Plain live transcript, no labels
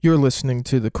You're listening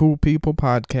to the Cool People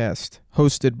Podcast,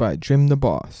 hosted by Jim the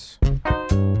Boss.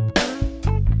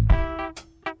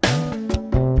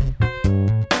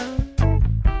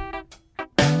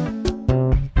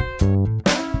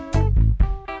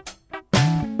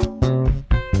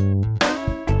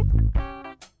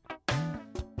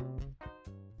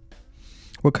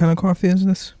 What kind of coffee is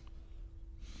this?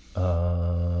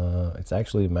 It's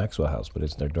actually Maxwell House, but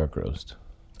it's their dark roast.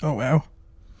 Oh, wow.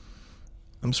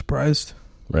 I'm surprised.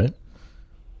 Right?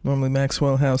 Normally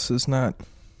Maxwell House is not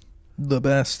the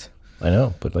best. I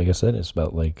know, but like I said, it's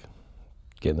about like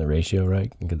getting the ratio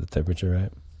right and get the temperature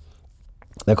right.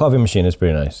 That coffee machine is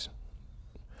pretty nice.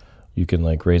 You can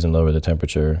like raise and lower the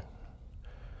temperature.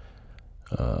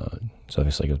 It's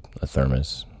obviously like a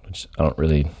thermos, which I don't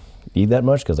really need that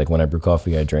much because like when I brew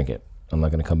coffee, I drink it. I'm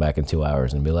not going to come back in 2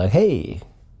 hours and be like, hey,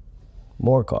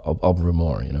 more coffee. I'll brew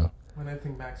more, you know? When I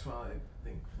think Maxwell, I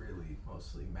think really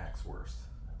mostly Max Worst.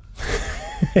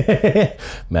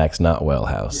 Max Not Well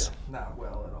House. Yeah, not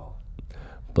well at all.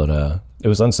 But it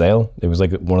was on sale. It was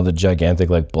like one of the gigantic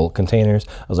like bulk containers.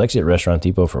 I was actually at Restaurant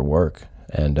Depot for work,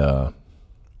 and I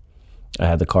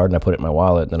had the card and I put it in my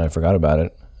wallet, and then I forgot about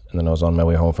it. And then I was on my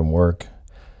way home from work,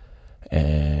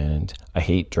 and I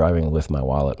hate driving with my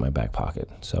wallet in my back pocket.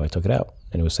 So I took it out,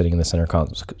 and it was sitting in the center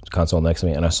console next to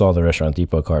me, and I saw the Restaurant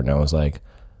Depot card, and I was like,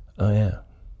 oh yeah,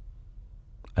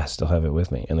 I still have it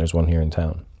with me, and there's one here in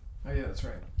town. Oh yeah, that's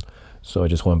right. So I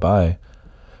just went by,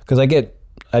 because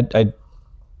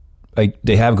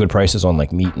they have good prices on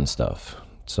like meat and stuff.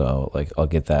 So like I'll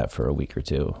get that for a week or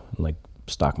two and like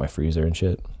stock my freezer and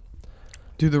shit.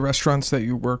 Do the restaurants that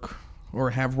you work or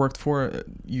have worked for,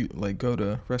 you like go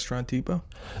to Restaurant Depot?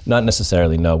 Not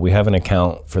necessarily, no. We have an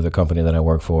account for the company that I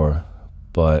work for,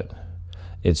 but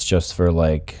it's just for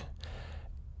like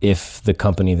if the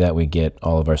company that we get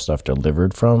all of our stuff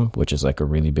delivered from, which is like a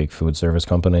really big food service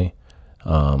company,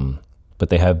 but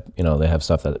they have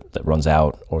stuff that runs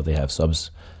out, or they have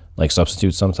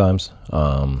substitutes sometimes.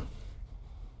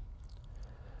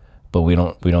 But we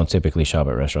don't typically shop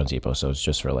at Restaurant Depot, so it's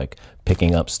just for like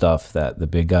picking up stuff that the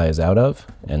big guy is out of,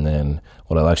 and then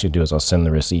what I'll actually do is I'll send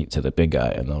the receipt to the big guy,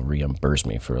 and they'll reimburse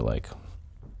me for like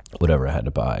whatever I had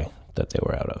to buy that they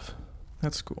were out of.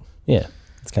 That's cool. Yeah,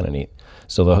 it's kind of neat.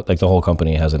 So the whole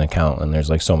company has an account, and there's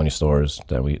like so many stores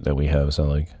that we have, so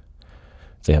like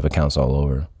they have accounts all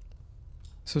over.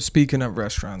 So speaking of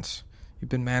restaurants, you've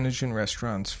been managing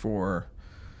restaurants for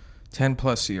 10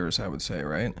 plus years, I would say,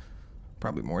 right?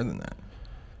 Probably more than that.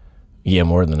 Yeah,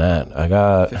 more than that. I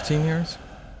got 15 years?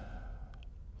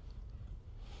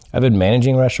 I've been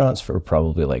managing restaurants for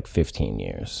probably like 15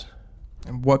 years.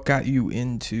 And what got you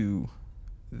into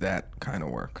that kind of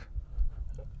work?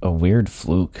 A weird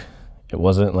fluke. It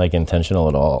wasn't like intentional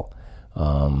at all.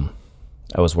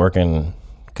 I was working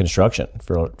construction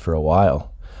for a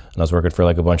while, and I was working for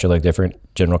like a bunch of like different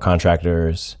general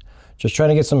contractors, just trying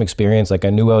to get some experience. Like I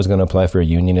knew I was going to apply for a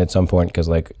union at some point because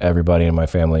like everybody in my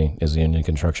family is a union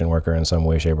construction worker in some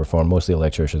way, shape, or form, mostly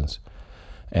electricians.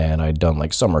 And I'd done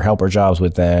like summer helper jobs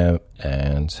with them,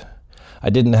 and I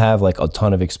didn't have like a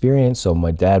ton of experience. So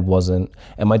my dad wasn't,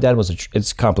 and my dad was,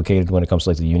 it's complicated when it comes to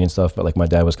like the union stuff, but like my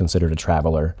dad was considered a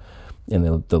traveler in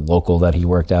the local that he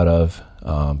worked out of,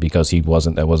 because that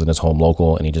wasn't his home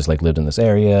local, and he just like lived in this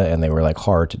area, and they were like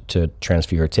hard to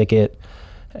transfer your ticket.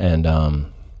 And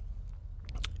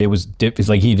it's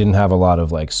like he didn't have a lot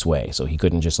of like sway, so he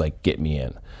couldn't just like get me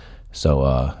in. So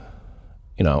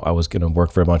I was gonna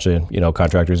work for a bunch of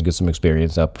contractors and get some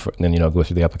experience up, and then go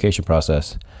through the application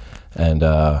process. And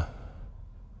I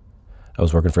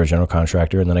was working for a general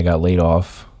contractor, and then I got laid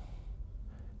off,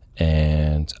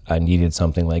 and I needed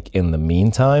something like in the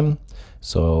meantime,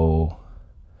 so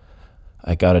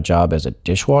I got a job as a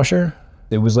dishwasher.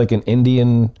 It was like an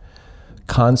Indian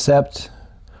concept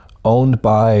owned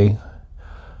by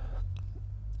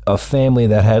a family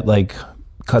that had like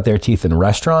cut their teeth in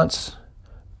restaurants,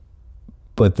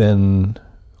 but then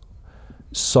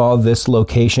saw this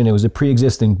location. It was a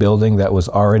pre-existing building that was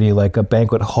already like a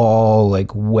banquet hall,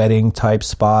 like wedding type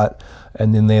spot.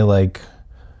 And then they like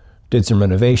did some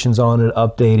renovations on it,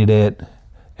 updated it,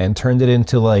 and turned it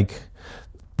into like,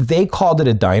 they called it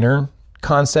a diner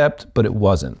concept, but it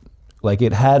wasn't. Like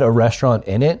it had a restaurant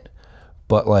in it,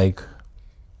 but like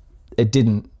it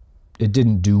didn't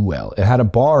do well. It had a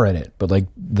bar in it, but like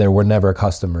there were never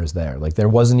customers there. Like there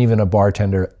wasn't even a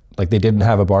bartender. Like they didn't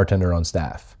have a bartender on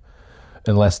staff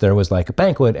unless there was like a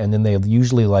banquet, and then they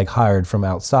usually like hired from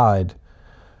outside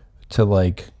to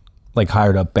like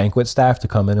hired up banquet staff to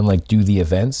come in and like do the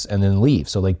events and then leave.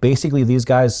 So like basically these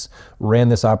guys ran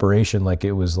this operation like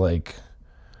it was like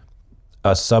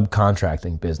a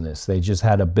subcontracting business. They just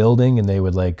had a building and they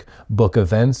would like book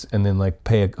events and then like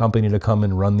pay a company to come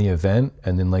and run the event,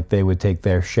 and then like they would take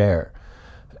their share.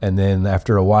 And then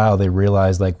after a while they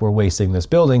realized like we're wasting this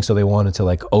building, so they wanted to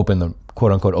like open the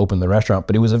quote unquote open the restaurant,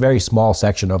 but it was a very small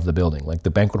section of the building. Like the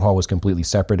banquet hall was completely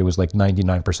separate. It was like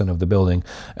 99% of the building,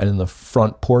 and in the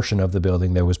front portion of the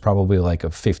building there was probably like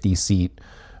a 50 seat,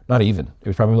 not even, it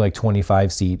was probably like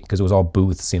 25 seat, because it was all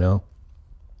booths, you know.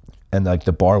 And like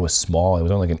the bar was small. It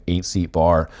was only like an 8-seat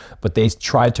bar, but they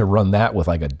tried to run that with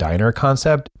like a diner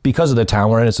concept. Because of the town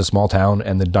we're in, it's a small town,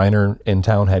 and the diner in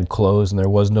town had closed and there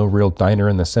was no real diner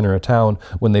in the center of town.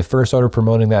 When they first started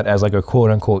promoting that as like a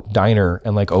quote unquote diner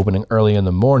and like opening early in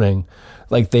the morning,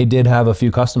 like they did have a few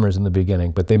customers in the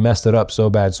beginning, but they messed it up so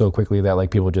bad so quickly that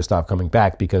like people just stopped coming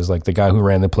back, because like the guy who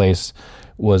ran the place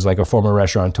was like a former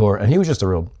restaurateur, and he was just a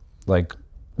real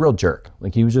jerk.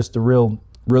 Like he was just a real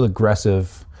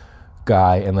aggressive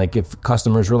guy. And like if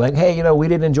customers were like, hey, you know, we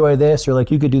didn't enjoy this, or like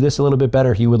you could do this a little bit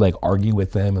better, he would like argue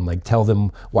with them and like tell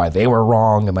them why they were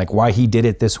wrong and like why he did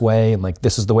it this way, and like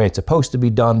this is the way it's supposed to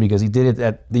be done because he did it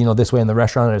at, you know, this way in the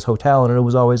restaurant at his hotel and it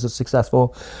was always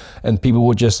successful. And people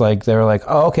would just like, they're like,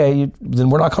 oh, okay, then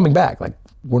we're not coming back. Like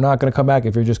we're not going to come back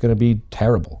if you're just going to be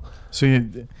terrible. So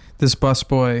this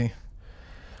busboy,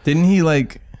 didn't he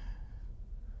like,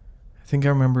 I think I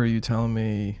remember you telling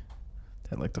me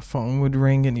that like the phone would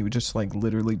ring and he would just like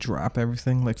literally drop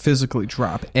everything, like physically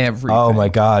drop everything. Oh my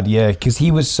God, yeah, because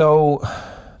he was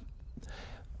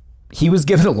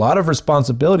given a lot of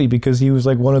responsibility because he was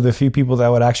like one of the few people that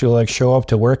would actually like show up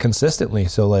to work consistently.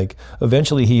 So like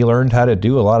eventually he learned how to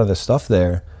do a lot of the stuff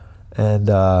there. And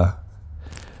yeah,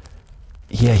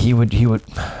 he would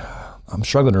I'm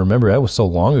struggling to remember, that was so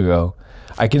long ago.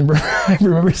 I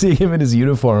remember seeing him in his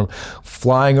uniform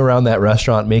flying around that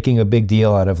restaurant, making a big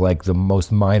deal out of like the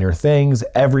most minor things.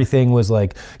 Everything was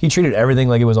like, he treated everything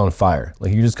like it was on fire.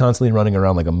 Like he was just constantly running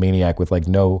around like a maniac with like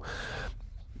no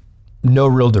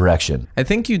real direction. I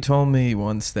think you told me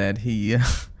once that he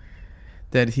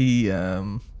didn't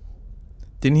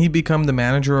he become the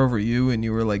manager over you and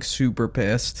you were like super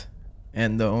pissed,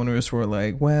 and the owners were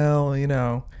like, well, you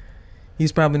know,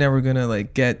 he's probably never gonna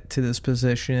like get to this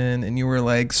position, and you were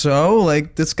like, so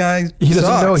like this guy he doesn't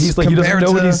sucks know. He's like he doesn't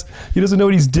know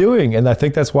what he's doing, and I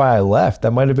think that's why I left.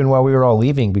 That might have been why we were all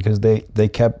leaving, because they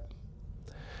kept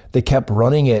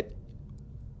running it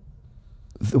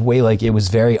the way like it was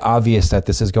very obvious that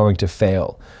this is going to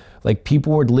fail. Like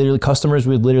customers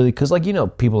would literally, because like, you know,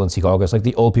 people in Secaucus, like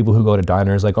the old people who go to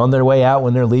diners, like on their way out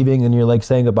when they're leaving and you're like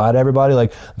saying goodbye to everybody,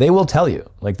 like they will tell you,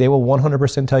 like they will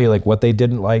 100% tell you like what they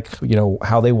didn't like, you know,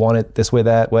 how they want it this way,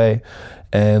 that way.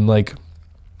 And like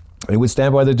they would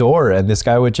stand by the door and this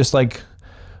guy would just like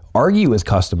argue with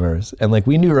customers. And like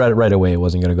we knew right away it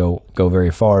wasn't going to go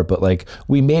very far, but like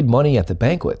we made money at the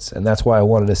banquets, and that's why I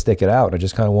wanted to stick it out. I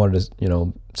just kind of wanted to, you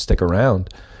know, stick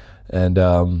around. And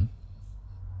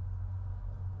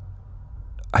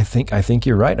I think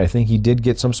you're right. I think he did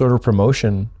get some sort of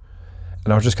promotion,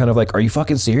 and I was just kind of like, are you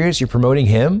fucking serious? You're promoting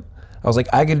him? I was like,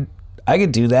 I could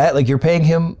do that. Like you're paying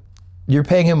him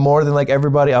more than like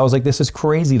everybody. I was like, this is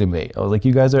crazy to me. I was like,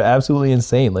 you guys are absolutely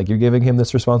insane. Like you're giving him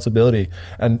this responsibility.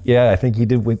 And yeah, I think he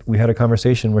did. We had a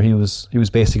conversation where he was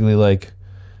basically like,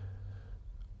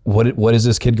 what is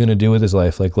this kid going to do with his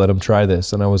life? Like, let him try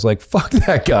this. And I was like, fuck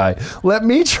that guy. Let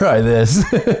me try this.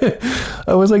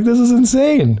 I was like, this is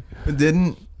insane.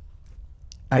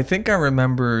 I think I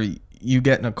remember you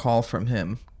getting a call from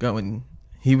him going,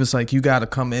 he was like, you got to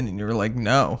come in, and you were like,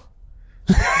 no.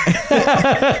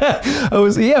 Why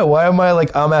am I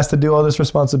like, I'm asked to do all this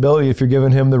responsibility if you're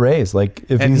giving him the raise? Like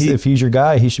if he's your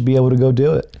guy, he should be able to go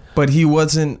do it. But he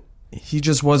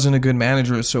just wasn't a good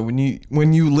manager. So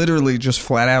when you literally just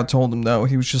flat out told him no,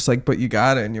 he was just like, but you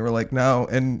got it. And you were like, no.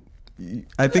 And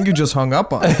I think you just hung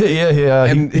up on it. Yeah.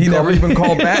 And he never even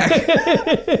called back.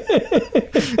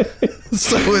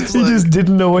 So it's he just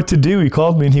didn't know what to do. He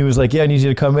called me and he was like, yeah, I need you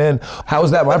to come in. How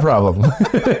is that my problem?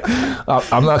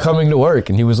 I'm not coming to work.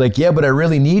 And he was like, yeah, but I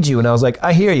really need you. And I was like,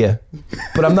 I hear you,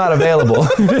 but I'm not available.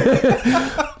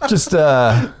 Just,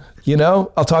 you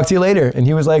know, I'll talk to you later. And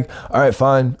he was like, all right,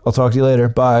 fine. I'll talk to you later.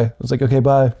 Bye. I was like, okay,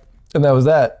 bye. And that was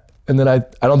that. And then I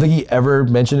don't think he ever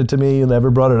mentioned it to me and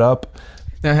ever brought it up.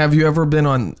 Now, have you ever been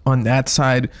on that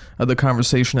side of the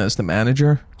conversation as the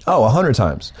manager? Oh, 100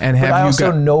 times. And but I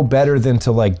also know better than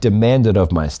to like demand it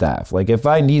of my staff. Like if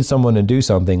I need someone to do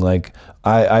something, like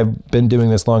I've been doing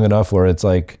this long enough where it's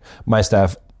like my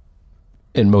staff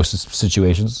in most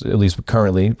situations, at least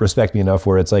currently, respect me enough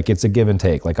where it's like it's a give and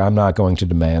take. Like I'm not going to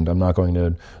demand, I'm not going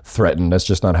to threaten. That's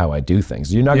just not how I do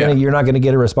things. You're not gonna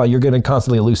get a response. You're gonna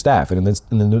constantly lose staff, and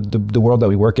in the world that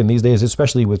we work in these days,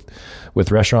 especially with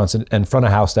restaurants and front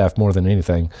of house staff more than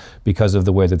anything, because of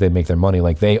the way that they make their money.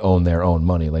 Like they own their own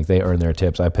money. Like they earn their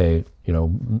tips. I pay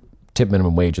tip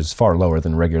minimum wage is far lower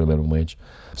than regular minimum wage.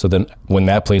 So then when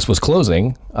that place was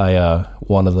closing, I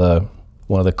one of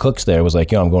the cooks there was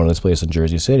like, I'm going to this place in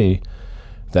Jersey City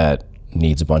that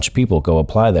needs a bunch of people. Go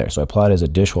apply there. So I applied as a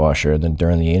dishwasher. And then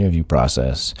during the interview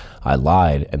process, I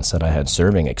lied and said I had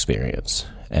serving experience.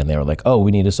 And they were like, oh,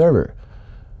 we need a server.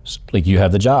 Like, you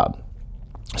have the job.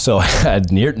 So I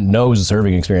had no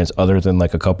serving experience other than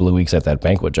like a couple of weeks at that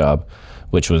banquet job,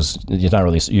 which was,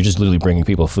 you're just literally bringing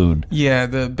people food. Yeah,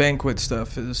 the banquet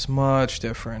stuff is much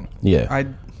different. Yeah. I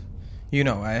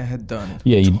had done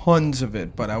tons of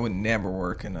it, but I would never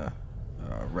work in a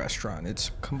restaurant.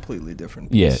 It's completely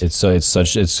different piece. Yeah, it's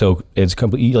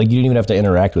complete. Like, you didn't even have to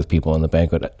interact with people in the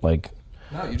banquet. Like,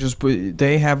 no,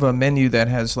 they have a menu that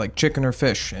has like chicken or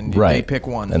fish, and they pick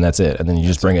one, and that's it. And then you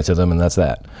just bring it to them, and that's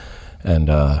that. And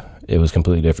it was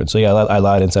completely different. So yeah, I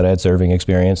lied and said I had serving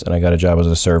experience, and I got a job as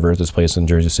a server at this place in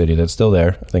Jersey City that's still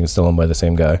there. I think it's still owned by the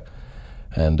same guy.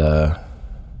 And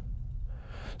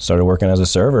started working as a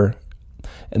server.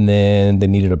 And then they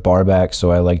needed a bar back,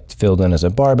 so I like filled in as a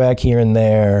bar back here and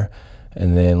there,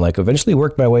 and then like eventually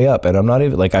worked my way up. And I'm not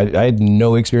even like, I had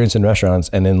no experience in restaurants,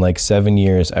 and in like 7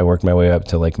 years I worked my way up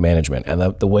to like management.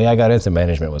 And the way I got into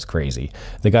management was crazy.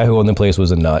 The guy who owned the place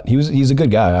was a nut. He's a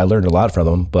good guy. I learned a lot from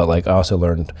him, but like I also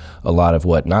learned a lot of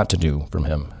what not to do from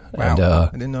him. Wow, and, I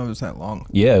didn't know it was that long.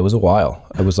 Yeah, it was a while.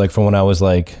 It was like from when I was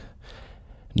like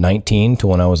 19 to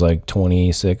when I was like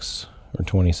 26 or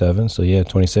 27. So yeah,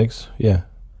 26. Yeah.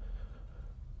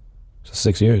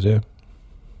 6 years,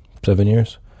 7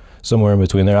 years, somewhere in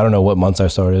between there. I don't know what months I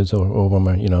started, or when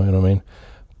my, you know what I mean.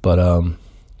 But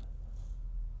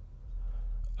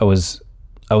I was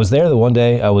there the one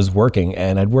day I was working,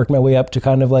 and I'd worked my way up to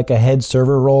kind of like a head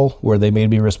server role where they made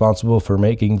me responsible for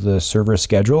making the server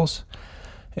schedules.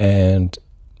 And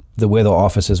the way the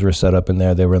offices were set up in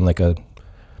there, they were in like a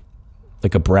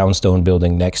brownstone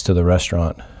building next to the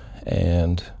restaurant,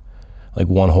 and like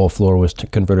one whole floor was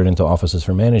converted into offices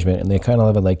for management, and they kind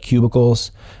of had like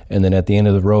cubicles, and then at the end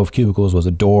of the row of cubicles was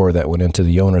a door that went into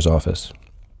the owner's office.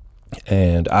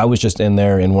 And I was just in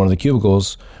there in one of the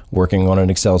cubicles working on an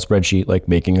Excel spreadsheet, like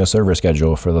making a server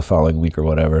schedule for the following week or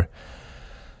whatever.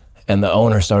 And the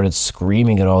owner started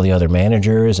screaming at all the other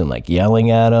managers and like yelling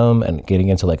at them and getting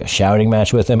into like a shouting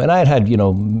match with him. And I had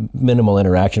minimal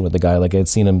interaction with the guy. Like, I had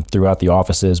seen him throughout the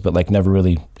offices, but like never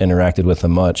really interacted with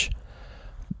him much.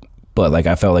 But like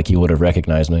I felt like he would have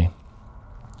recognized me.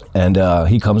 And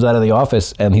he comes out of the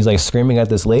office and he's like screaming at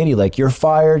this lady, like, "You're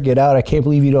fired, get out. I can't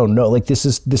believe you don't know. Like, this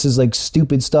is like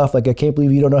stupid stuff. Like, I can't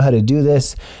believe you don't know how to do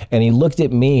this." And he looked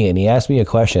at me and he asked me a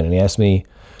question, and he asked me,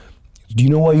 "Do you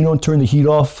know why you don't turn the heat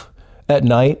off at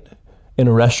night in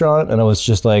a restaurant?" And I was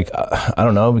just like, I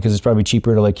don't know, because it's probably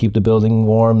cheaper to like keep the building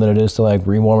warm than it is to like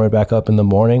rewarm it back up in the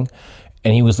morning.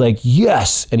 And he was like,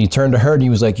 "Yes." And he turned to her and he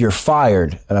was like, "You're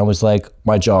fired." And I was like,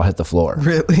 my jaw hit the floor.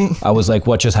 Really? I was like,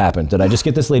 what just happened? Did I just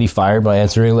get this lady fired by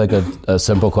answering like a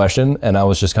simple question? And I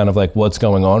was just kind of like, what's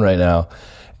going on right now?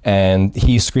 And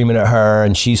he's screaming at her,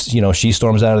 and she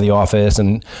storms out of the office,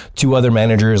 and 2 other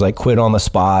managers like quit on the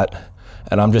spot.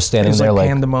 And I'm just standing there like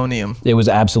pandemonium. It was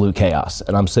absolute chaos.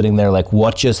 And I'm sitting there like,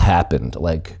 what just happened?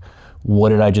 Like, what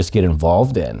did I just get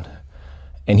involved in?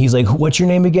 And he's like, "What's your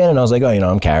name again?" And I was like, "Oh,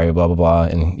 I'm Carey, blah, blah, blah."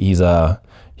 And he's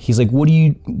like, what do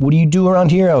you do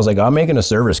around here? I was like, "I'm making a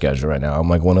server schedule right now. I'm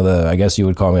like one of the, I guess you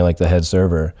would call me like the head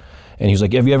server." And he's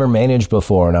like, "Have you ever managed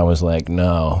before?" And I was like,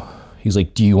 "No." He's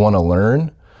like, "Do you want to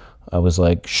learn?" I was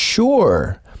like,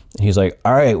 "Sure." He's like,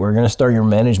 "All right, we're going to start your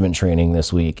management training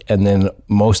this week." And then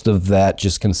most of that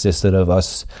just consisted of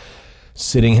us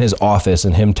sitting in his office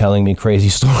and him telling me crazy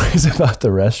stories about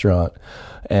the restaurant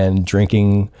and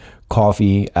drinking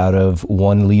coffee out of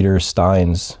 1 liter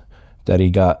steins that he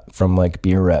got from like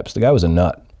beer reps. The guy was a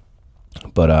nut,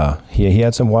 but he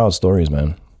had some wild stories,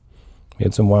 man. He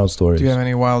had some wild stories. Do you have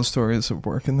any wild stories of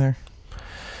working there?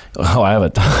 Oh, I have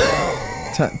a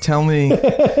tell me.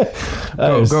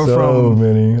 go so from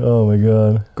many. Oh my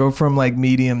god. Go from like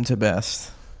medium to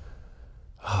best.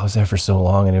 I was there for so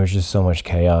long, and it was just so much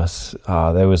chaos.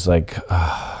 There was like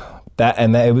that,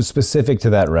 and that, it was specific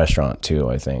to that restaurant too,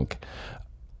 I think.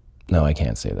 No, I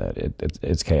can't say that.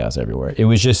 It's chaos everywhere. It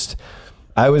was just,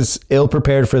 I was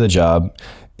ill-prepared for the job.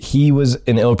 He was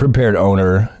an ill-prepared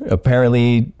owner.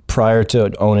 Apparently, prior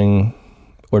to owning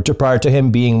prior to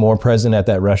him being more present at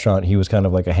that restaurant, he was kind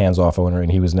of like a hands-off owner,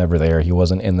 and he was never there. He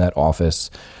wasn't in that office.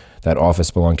 That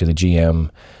office belonged to the GM,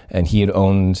 and he had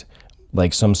owned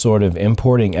like some sort of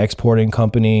importing, exporting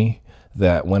company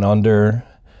that went under,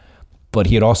 but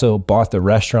he had also bought the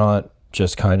restaurant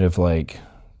just kind of like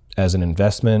as an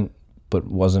investment, but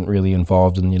wasn't really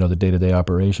involved in, the day-to-day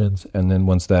operations. And then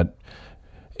once that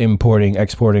importing,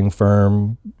 exporting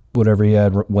firm, whatever he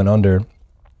had, went under,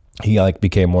 he like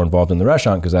became more involved in the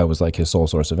restaurant because that was like his sole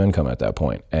source of income at that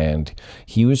point. And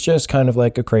he was just kind of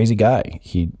like a crazy guy.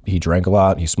 He drank a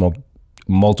lot. He smoked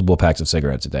multiple packs of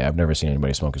cigarettes a day. I've never seen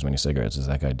anybody smoke as many cigarettes as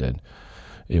that guy did.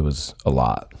 It was a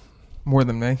lot. More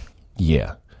than me?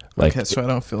 Yeah. Like, okay, so I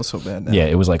don't feel so bad now. Yeah,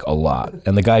 it was like a lot.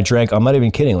 And the guy drank, I'm not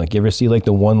even kidding, like you ever see like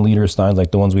the 1 liter steins,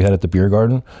 like the ones we had at the beer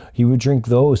garden? He would drink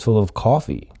those full of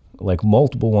coffee, like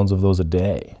multiple ones of those a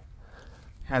day.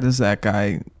 How does that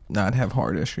guy not have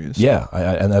heart issues? Yeah,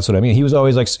 and that's what I mean. He was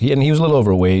always like, he was a little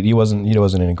overweight. He wasn't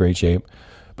in great shape,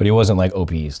 but he wasn't like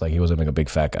obese. Like he wasn't like a big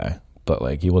fat guy, but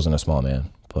like he wasn't a small man.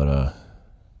 But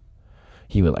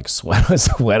he would like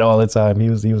sweat all the time. He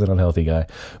was an unhealthy guy.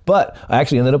 But I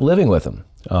actually ended up living with him.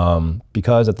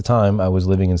 Because at the time I was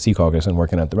living in Secaucus and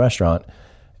working at the restaurant,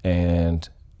 and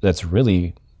that's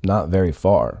really not very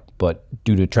far, but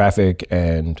due to traffic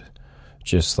and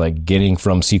just like getting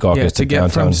from Secaucus to get downtown,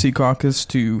 from Secaucus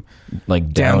to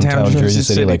like downtown Jersey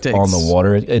City, like on the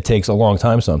water, it takes a long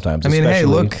time sometimes. I mean, hey,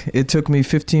 look, it took me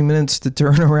 15 minutes to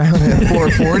turn around at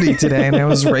 440 today, and I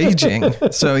was raging.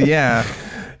 So yeah.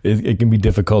 It can be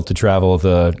difficult to travel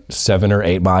the 7 or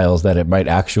 8 miles that it might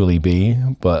actually be,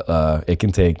 but it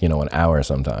can take, an hour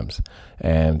sometimes.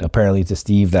 And apparently to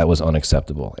Steve, that was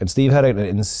unacceptable. And Steve had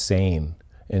an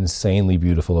insanely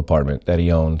beautiful apartment that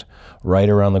he owned right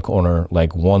around the corner,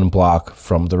 like 1 block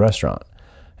from the restaurant.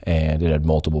 And it had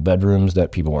multiple bedrooms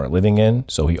that people weren't living in.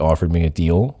 So he offered me a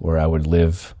deal where I would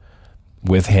live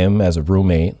with him as a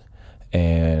roommate,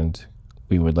 and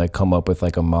we would like come up with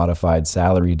like a modified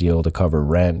salary deal to cover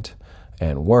rent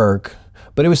and work,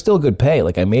 but it was still good pay.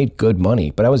 Like I made good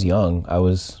money, but I was young. I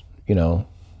was,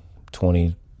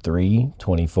 23,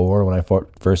 24 when I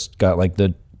first got like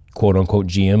the quote unquote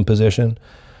GM position.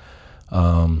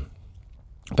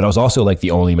 But I was also like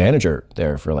the only manager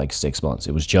there for like 6 months.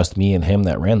 It was just me and him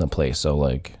that ran the place. So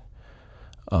like,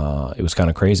 it was kind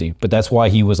of crazy, but that's why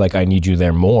he was like, I need you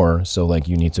there more. So like,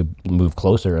 you need to move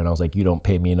closer. And I was like, you don't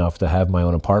pay me enough to have my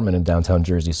own apartment in downtown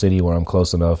Jersey City where I'm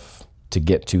close enough to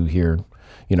get to here,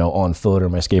 on foot or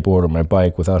my skateboard or my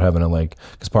bike without having to like,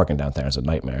 cause parking downtown is a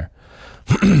nightmare.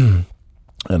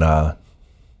 And,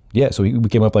 so we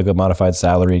came up like a modified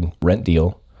salary rent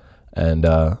deal, and,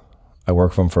 I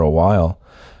worked for him for a while,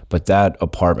 but that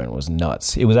apartment was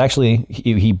nuts. It was actually,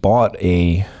 he bought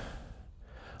a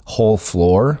whole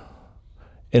floor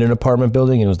in an apartment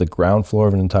building. It was the ground floor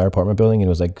of an entire apartment building, and it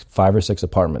was like 5 or 6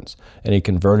 apartments, and he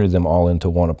converted them all into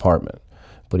one apartment,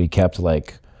 but he kept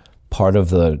like part of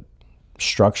the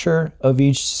structure of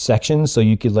each section, so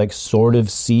you could like sort of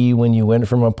see when you went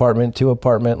from apartment to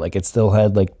apartment, like it still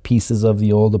had like pieces of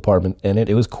the old apartment in it.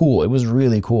 It was cool. It was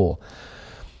really cool.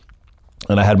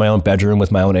 And I had my own bedroom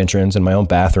with my own entrance and my own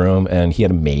bathroom, and he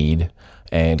had a maid,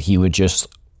 and he would just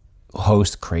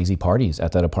host crazy parties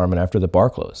at that apartment after the bar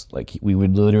closed. Like we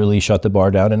would literally shut the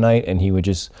bar down at night, and he would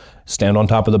just stand on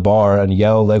top of the bar and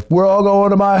yell like, we're all going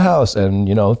to my house. And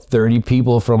 30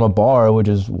 people from a bar would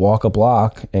just walk a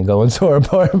block and go into our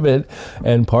apartment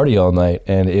and party all night.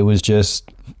 And it was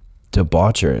just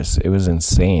debaucherous. It was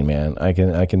insane, man. I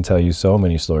can tell you so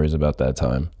many stories about that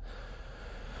time.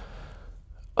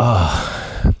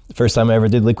 First time I ever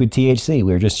did liquid THC,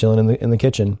 we were just chilling in the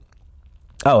kitchen.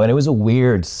 Oh, and it was a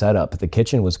weird setup. The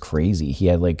kitchen was crazy. He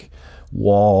had like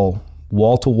wall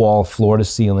to wall, floor to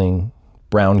ceiling,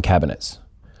 brown cabinets,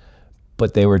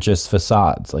 but they were just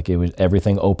facades. Like it was,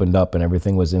 everything opened up and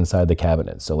everything was inside the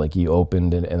cabinet. So like you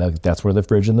opened and that's where the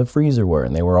fridge and the freezer were,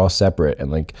 and they were all separate. And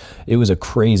like, it was a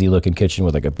crazy looking kitchen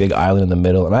with like a big island in the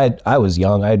middle. And I was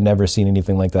young. I had never seen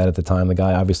anything like that at the time. The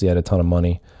guy obviously had a ton of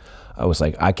money. I was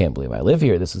like, I can't believe I live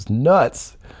here. This is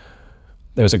nuts.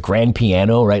 There was a grand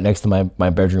piano right next to my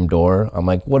bedroom door. I'm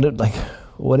like,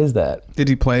 what is that? Did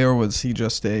he play, or was he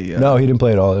just a... No, he didn't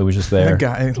play at all. It was just there. A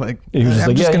guy, like, he was just I'm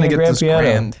like, just yeah, going to get this piano.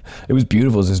 grand. It was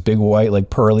beautiful. It was this big white, like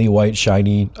pearly white,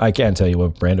 shiny... I can't tell you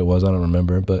what brand it was. I don't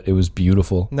remember, but it was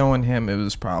beautiful. Knowing him, it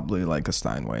was probably like a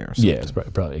Steinway or something. Yeah, it's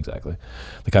probably exactly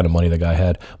the kind of money the guy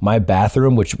had. My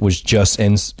bathroom, which was just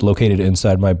located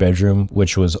inside my bedroom,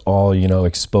 which was all,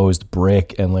 exposed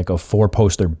brick and like a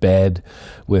 4-poster bed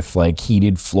with like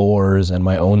heated floors and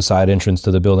my own side entrance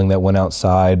to the building that went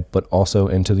outside, but also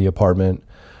into the apartment.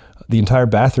 The entire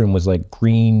bathroom was like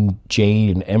green,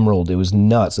 jade, and emerald. It was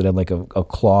nuts. It had like a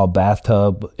claw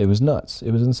bathtub. It was nuts.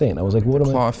 It was insane. I was like, what am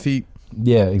I? Claw feet.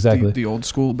 Yeah, exactly. The old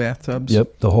school bathtubs.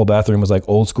 Yep. The whole bathroom was like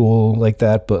old school like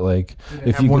that, but like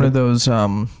if you one of those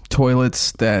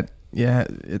toilets that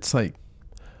it's like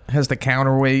has the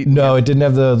counterweight. No, it didn't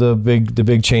have the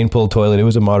big chain pull toilet. It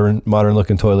was a modern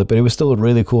looking toilet, but it was still a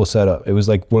really cool setup. It was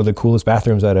like one of the coolest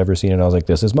bathrooms I'd ever seen, and I was like,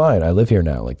 this is mine. I live here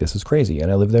now. Like, this is crazy.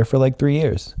 And I lived there for like 3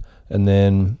 years. And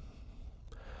then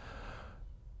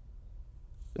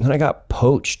I got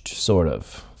poached sort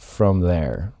of from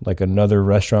there. Like another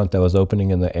restaurant that was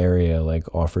opening in the area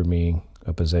like offered me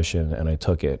a position, and I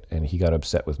took it, and he got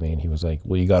upset with me, and he was like,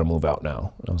 well, you got to move out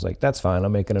now. And I was like, that's fine.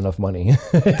 I'm making enough money.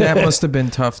 That must have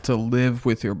been tough to live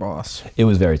with your boss. It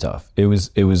was very tough. It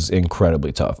was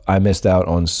incredibly tough. I missed out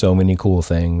on so many cool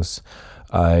things.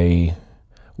 I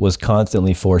was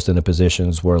constantly forced into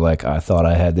positions where like I thought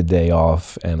I had the day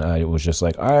off, and I was just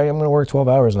like, all right, I'm going to work 12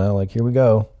 hours now. Like, here we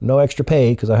go. No extra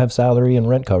pay because I have salary and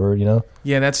rent covered, you know?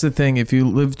 Yeah, that's the thing. If you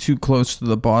live too close to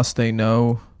the boss, they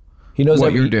know he knows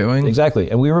what you're doing.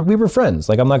 Exactly. And we were friends.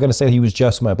 Like, I'm not going to say he was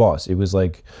just my boss. It was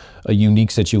like a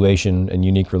unique situation and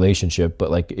unique relationship,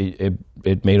 but like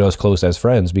it made us close as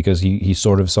friends because he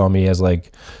sort of saw me as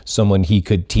like someone he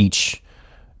could teach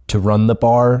to run the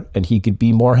bar, and he could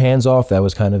be more hands off. That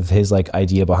was kind of his like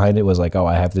idea behind it, was like, oh,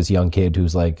 I have this young kid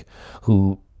who's like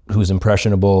who's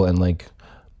impressionable and like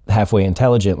halfway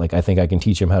intelligent. Like, I think I can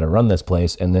teach him how to run this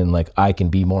place, and then like I can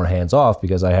be more hands off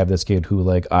because I have this kid who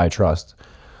like I trust,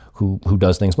 who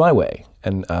does things my way.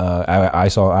 And I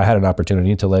had an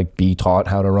opportunity to like be taught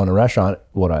how to run a restaurant,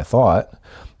 what I thought,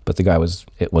 but the guy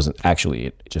wasn't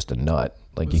actually just a nut.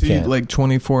 Like, you can't like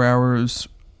 24 hours.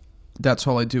 That's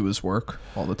all I do is work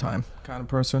all the time kind of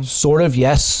person. Sort of,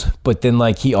 yes. But then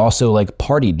like he also like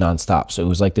partied nonstop. So it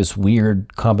was like this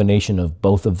weird combination of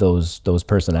both of those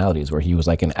personalities, where he was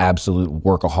like an absolute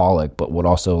workaholic, but would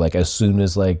also like as soon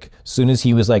as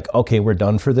he was like, okay, we're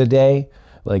done for the day,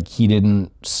 like he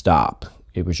didn't stop.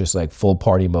 It was just like full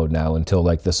party mode now until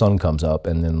like the sun comes up,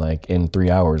 and then like in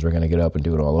 3 hours we're gonna get up and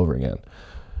do it all over again.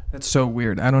 That's so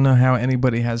weird. I don't know how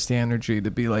anybody has the energy to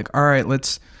be like, all right,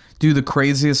 let's do the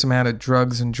craziest amount of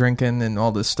drugs and drinking and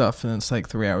all this stuff, and it's like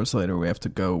 3 hours later we have to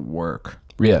go work.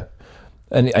 Yeah.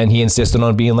 And he insisted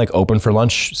on being like open for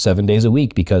lunch 7 days a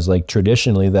week, because like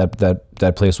traditionally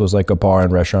that place was like a bar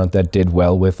and restaurant that did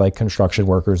well with like construction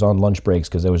workers on lunch breaks,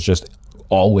 because there was just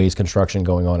always construction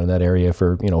going on in that area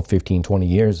for 15, 20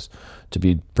 years, to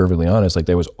be perfectly honest. Like,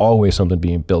 there was always something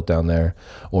being built down there,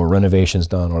 or renovations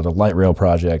done, or the light rail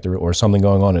project, or something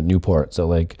going on at Newport. So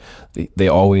like he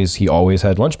always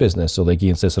had lunch business. So like he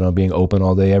insisted on being open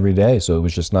all day, every day. So it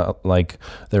was just not like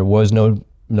there was no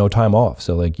time off.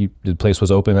 So like the place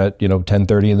was open at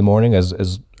 10:30 in the morning,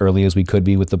 as early as we could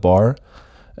be with the bar.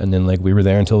 And then like we were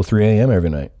there until 3 a.m. every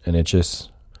night. And it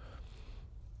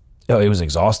was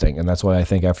exhausting. And that's why I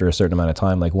think after a certain amount of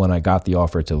time, like when I got the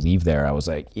offer to leave there, I was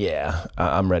like, yeah,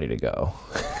 I'm ready to go.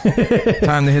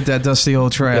 Time to hit that dusty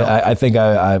old trail. Yeah, I think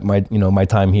my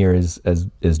time here is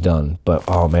done. But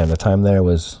oh man, the time there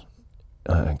was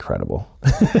incredible.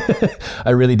 I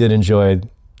really did enjoy,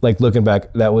 like looking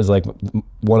back, that was like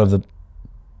one of the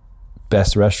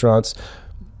best restaurants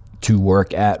to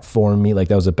work at for me. Like,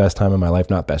 that was the best time of my life.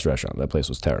 Not best restaurant. That place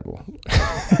was terrible.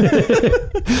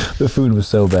 The food was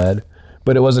so bad,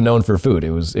 but it wasn't known for food. It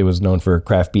was known for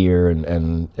craft beer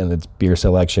and its beer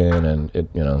selection, and it.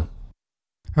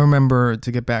 I remember,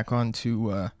 to get back on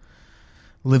to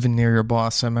living near your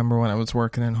boss, I remember when I was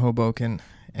working in Hoboken,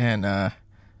 and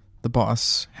the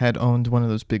boss had owned one of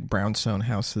those big brownstone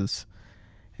houses,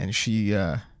 and she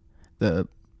the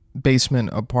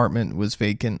basement apartment was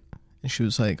vacant. And she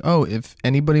was like, oh, if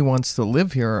anybody wants to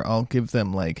live here, I'll give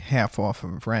them like half off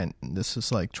of rent. And this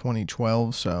is like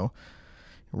 2012, so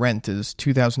rent is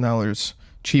 $2,000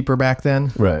 cheaper back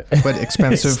then. Right. But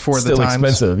expensive for the times. Still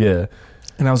expensive, yeah.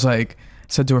 And I was like,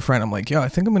 said to a friend, I'm like, yo, I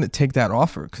think I'm going to take that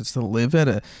offer, because to live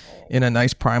in a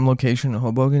nice prime location in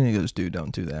Hoboken. He goes, dude,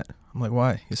 don't do that. I'm like,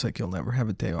 why? He's like, you'll never have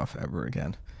a day off ever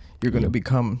again. You're going to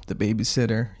become the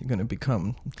babysitter. You're going to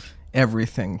become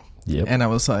everything. Yep. And I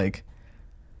was like,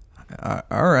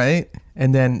 all right.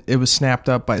 And then it was snapped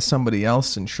up by somebody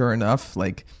else, and sure enough,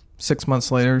 like 6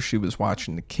 months later, she was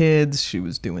watching the kids, she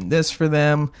was doing this for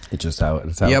them. It's just how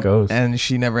it goes. And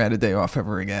she never had a day off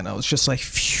ever again. I was just like,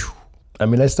 phew. I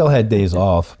mean, I still had days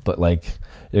off, but like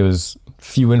it was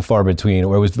few and far between,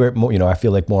 or it was very, you know, I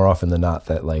feel like more often than not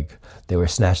that like they were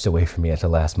snatched away from me at the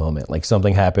last moment. Like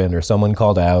something happened, or someone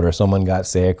called out, or someone got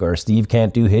sick, or Steve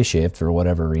can't do his shift for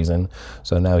whatever reason.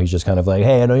 So now he's just kind of like,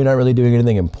 hey, I know you're not really doing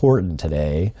anything important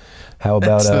today. How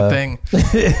about That's the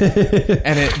thing.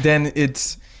 And then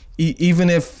it's even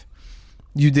if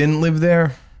you didn't live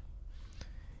there,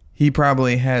 he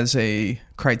probably has a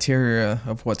criteria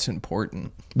of what's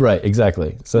important. Right,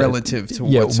 exactly. So relative to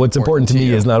what's important to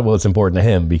me is not what's important to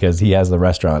him, because he has the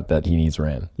restaurant that he needs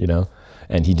ran, you know,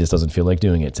 and he just doesn't feel like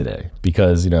doing it today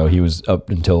because, you know, he was up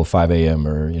until 5 a.m.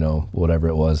 or, you know, whatever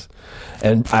it was.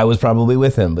 And I was probably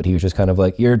with him, but he was just kind of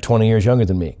like, you're 20 years younger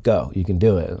than me. Go, you can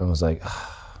do it. And I was like,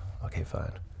 okay,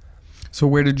 fine. So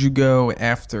where did you go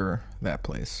after that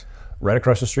place? Right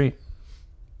across the street.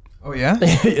 Oh, yeah?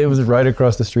 It was right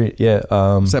across the street. Yeah.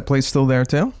 Is that place still there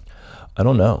too? I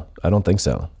don't know. I don't think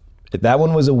so. That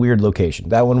one was a weird location.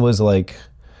 That one was like,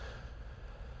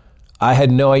 I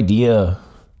had no idea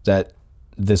that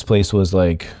this place was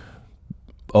like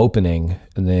opening,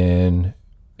 and then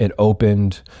it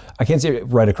opened. I can't say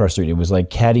right across the street. It was like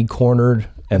catty cornered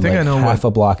and like half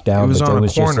a block down. It was on a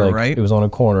just corner, like, right? It was on a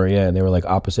corner, yeah. And they were like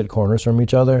opposite corners from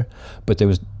each other, but there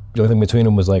was the only thing between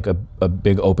them was like a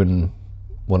big open,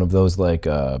 one of those like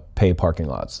pay parking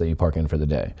lots that you park in for the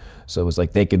day. So it was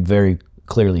like they could very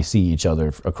clearly see each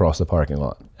other across the parking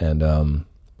lot. And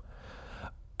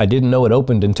I didn't know it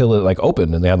opened until it like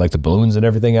opened, and they had like the balloons and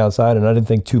everything outside, and I didn't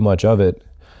think too much of it.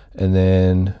 And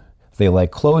then they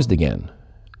like closed again,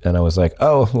 and I was like,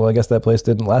 oh, well, I guess that place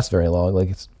didn't last very long. Like,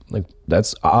 it's like,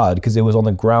 that's odd, because it was on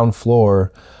the ground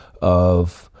floor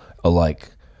of a like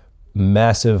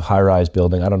massive high-rise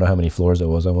building. I don't know how many floors it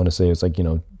was. I want to say it's like, you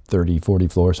know, 30, 40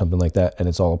 floors, something like that. And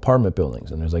it's all apartment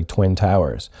buildings, and there's like twin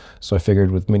towers. So I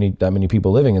figured with that many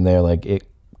people living in there, like it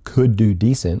could do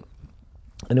decent.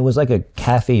 And it was like a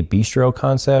cafe bistro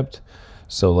concept.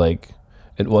 So like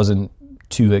it wasn't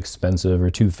too expensive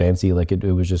or too fancy. Like it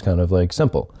was just kind of like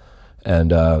simple. And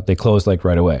they closed like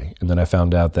right away. And then I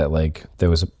found out that like there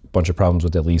was a bunch of problems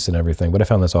with the lease and everything, but I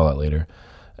found this all out later.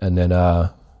 And then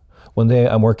one day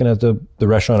I'm working at the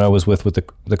restaurant I was with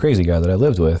the crazy guy that I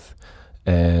lived with.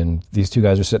 And these two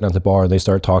guys are sitting at the bar, and they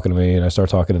start talking to me, and I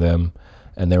start talking to them.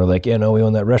 And they were like, yeah, no, we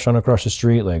own that restaurant across the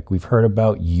street. Like, we've heard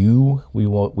about you. We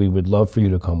would love for you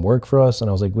to come work for us. And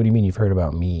I was like, what do you mean you've heard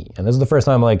about me? And this is the first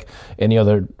time, like,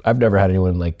 I've never had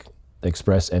anyone, like,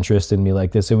 express interest in me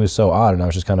like this. It was so odd. And I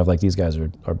was just kind of like, these guys are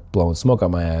blowing smoke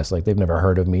on my ass. Like, they've never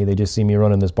heard of me. They just see me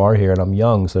running this bar here, and I'm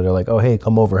young. So they're like, oh, hey,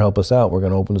 come over, help us out. We're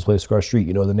going to open this place across the street.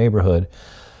 You know, the neighborhood.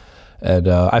 And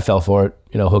I fell for it,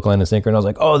 you know, hook, line, and sinker. And I was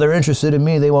like, oh, they're interested in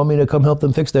me. They want me to come help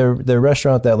them fix their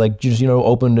restaurant that like just, you know,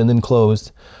 opened and then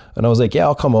closed. And I was like, yeah,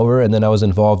 I'll come over. And then I was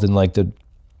involved in like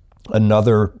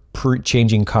another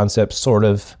changing concept sort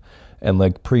of, and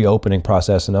like pre-opening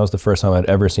process. And that was the first time I'd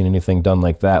ever seen anything done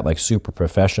like that, like super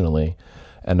professionally.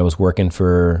 And I was working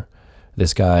for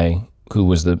this guy who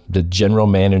was the general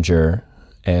manager,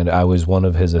 and I was one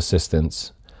of his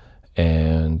assistants.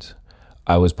 And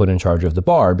I was put in charge of the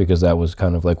bar because that was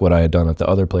kind of like what I had done at the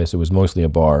other place. It was mostly a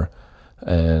bar,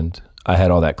 and I had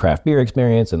all that craft beer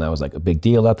experience, and that was like a big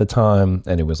deal at the time,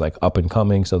 and it was like up and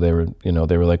coming. So they were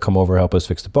like, come over, help us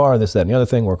fix the bar, this, that, and the other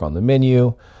thing, work on the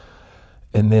menu.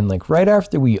 And then like right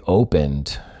after we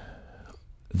opened,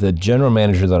 the general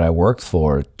manager that I worked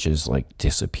for just like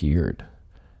disappeared,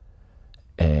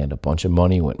 and a bunch of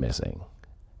money went missing,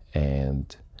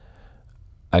 and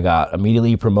I got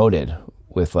immediately promoted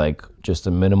with like just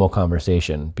a minimal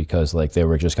conversation, because like they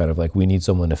were just kind of like, we need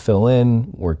someone to fill in.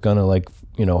 We're gonna like,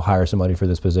 you know, hire somebody for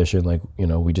this position. Like, you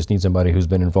know, we just need somebody who's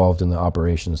been involved in the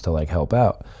operations to like help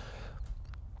out.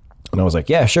 And I was like,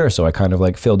 yeah, sure. So I kind of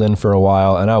like filled in for a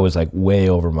while, and I was like way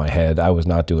over my head. I was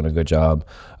not doing a good job.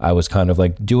 I was kind of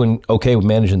like doing okay with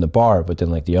managing the bar, but then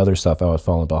like the other stuff I was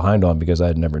falling behind on because I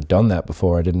had never done that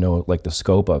before. I didn't know like the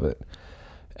scope of it.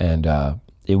 And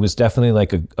it was definitely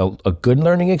like a good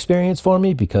learning experience for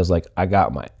me, because like I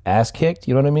got my ass kicked,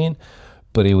 you know what I mean?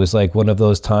 But it was like one of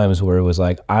those times where it was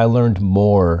like I learned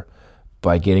more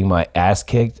by getting my ass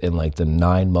kicked in like the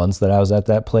 9 months that I was at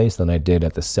that place than I did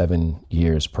at the 7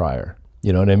 years prior.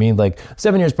 You know what I mean? Like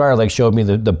 7 years prior, like showed me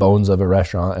the bones of a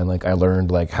restaurant, and like I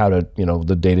learned like how to, you know,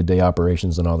 the day-to-day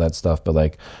operations and all that stuff. But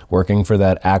like working for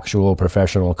that actual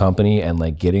professional company and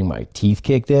like getting my teeth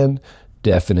kicked in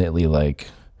definitely like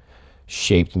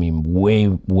shaped me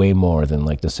way more than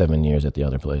like the 7 years at the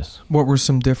other place. What were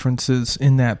some differences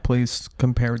in that place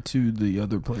compared to the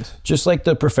other place? Just like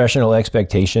the professional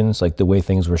expectations, like the way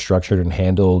things were structured and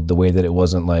handled, the way that it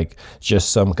wasn't like just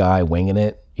some guy winging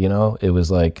it, you know? It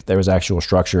was like there was actual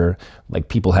structure, like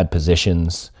people had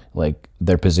positions, Like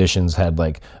their positions had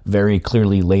like very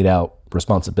clearly laid out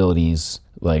responsibilities.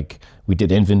 Like we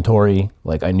did inventory.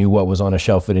 Like I knew what was on a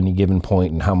shelf at any given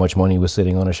point and how much money was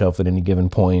sitting on a shelf at any given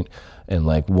point, and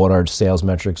like what our sales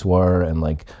metrics were, and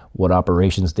like what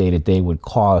operations day to day would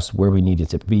cost, where we needed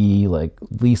to be, like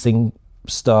leasing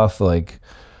stuff, like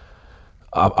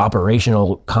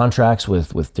operational contracts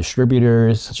with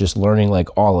distributors, just learning like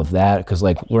all of that. Because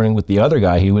like learning with the other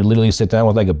guy, he would literally sit down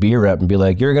with like a beer rep and be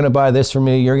like, you're gonna buy this for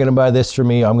me, you're gonna buy this for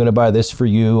me, I'm gonna buy this for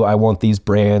you, I want these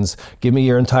brands, give me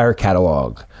your entire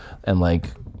catalog. And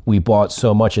like we bought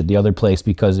so much at the other place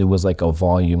because it was like a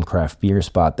volume craft beer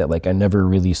spot that like I never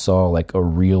really saw like a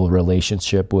real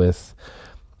relationship with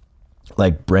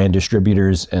like brand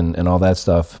distributors and all that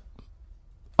stuff,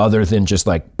 other than just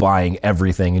like buying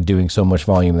everything and doing so much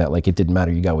volume that like it didn't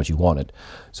matter, you got what you wanted.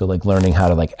 So like learning how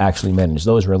to like actually manage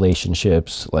those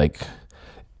relationships, like,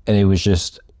 and it was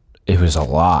a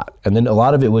lot. And then a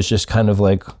lot of it was just kind of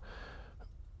like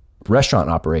restaurant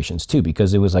operations too,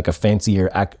 because it was like a fancier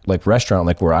like restaurant,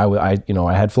 like where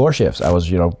I had floor shifts. I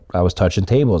was touching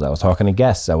tables, I was talking to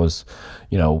guests, I was,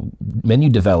 menu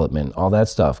development, all that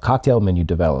stuff, cocktail menu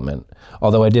development.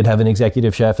 Although I did have an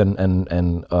executive chef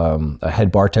and a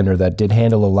head bartender that did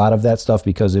handle a lot of that stuff,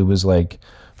 because it was like,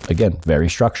 again, very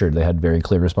structured. They had very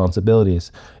clear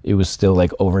responsibilities. It was still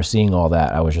like overseeing all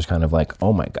that. I was just kind of like,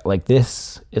 oh my God, like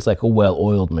this is like a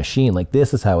well-oiled machine. Like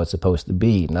this is how it's supposed to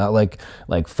be. Not like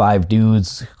five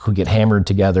dudes who get hammered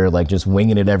together, like just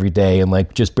winging it every day and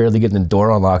like just barely getting the door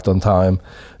unlocked on time,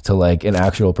 to like an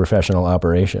actual professional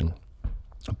operation.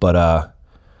 But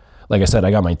like I said,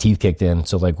 I got my teeth kicked in.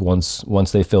 So like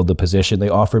once they filled the position, they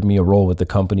offered me a role with the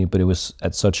company, but it was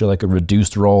at such a like a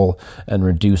reduced role and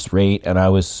reduced rate. And I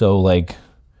was so like,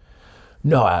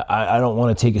 no, I don't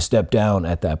want to take a step down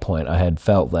at that point. I had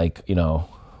felt like,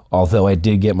 although I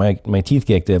did get my teeth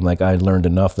kicked in, like I learned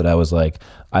enough that I was like,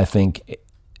 I think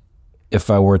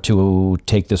if I were to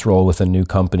take this role with a new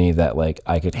company, that like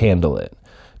I could handle it,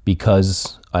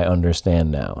 because I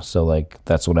understand now. So like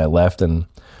that's when I left, and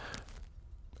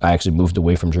I actually moved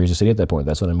away from Jersey City at that point.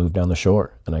 That's when I moved down the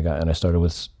shore, and I started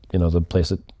with the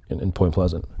place in Point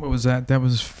Pleasant. What was that? That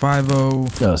was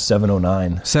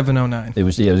 709. 709. It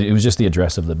was just the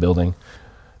address of the building.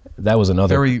 That was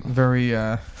another very very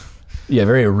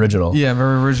original. Yeah,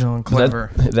 very original and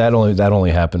clever. That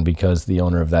only happened because the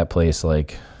owner of that place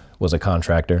like was a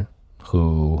contractor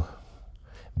who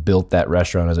built that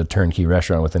restaurant as a turnkey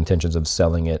restaurant with intentions of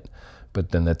selling it,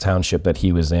 but then the township that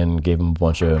he was in gave him a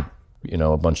bunch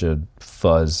of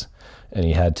fuzz, and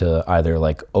he had to either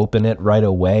like open it right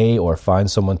away or find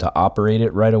someone to operate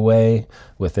it right away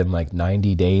within like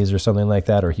 90 days or something like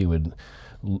that, or he would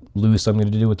lose something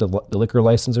to do with the liquor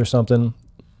license or something.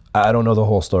 I don't know the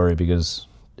whole story because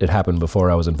it happened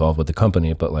before I was involved with the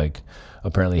company, but like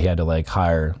apparently he had to like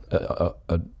hire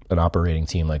an operating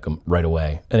team like right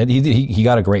away, and he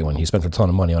got a great one. He spent a ton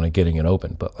of money on it, getting it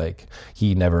open, but like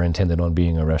he never intended on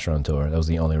being a restaurateur. That was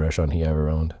the only restaurant he ever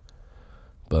owned.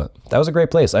 But that was a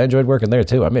great place. I enjoyed working there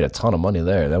too. I made a ton of money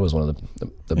there. That was one of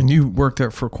the And you worked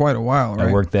there for quite a while, right?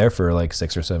 I worked there for like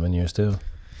 6 or 7 years too.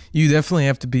 You definitely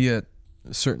have to be a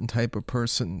certain type of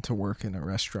person to work in a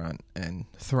restaurant and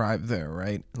thrive there,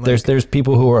 right? Like, there's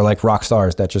people who are like rock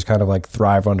stars that just kind of like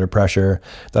thrive under pressure,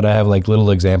 that I have like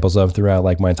little examples of throughout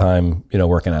like my time,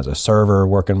 working as a server,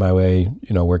 working my way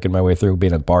through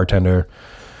being a bartender,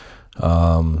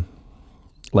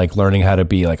 like learning how to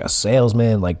be like a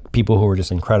salesman, like people who are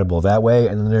just incredible that way.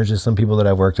 And then there's just some people that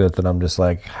I've worked with that I'm just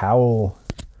like, how,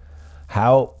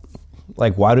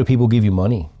 like, why do people give you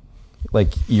money? Like,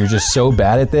 you're just so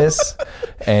bad at this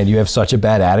and you have such a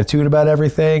bad attitude about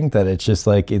everything that it's just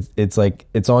like, it's like,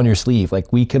 it's on your sleeve.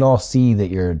 Like, we can all see that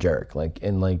you're a jerk. Like,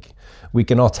 and like, we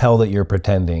can all tell that you're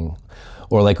pretending.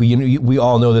 Or like, we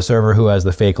all know the server who has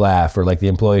the fake laugh, or like the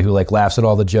employee who like laughs at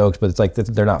all the jokes, but it's like,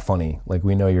 they're not funny. Like,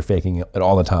 we know you're faking it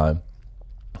all the time.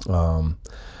 And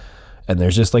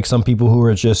there's just like some people who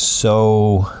are just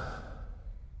so,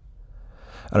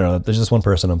 I don't know. There's just one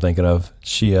person I'm thinking of.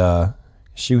 She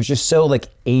was just so like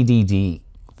ADD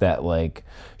that like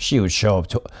she would show up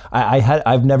to,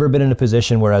 I've never been in a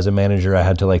position where as a manager, I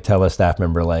had to like tell a staff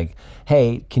member like,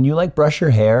 hey, can you like brush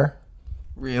your hair?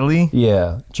 Really?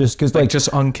 Yeah. Just cause like just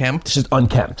unkempt? Just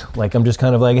unkempt. Like, I'm just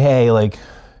kind of like, hey, like,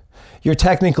 you're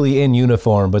technically in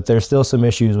uniform, but there's still some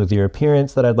issues with your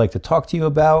appearance that I'd like to talk to you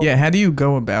about. Yeah. How do you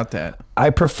go about that?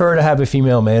 I prefer to have a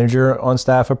female manager on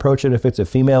staff approach it if it's a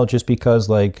female, just because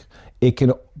like it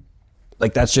can,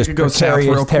 like that's just You go south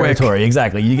precarious real quick. territory.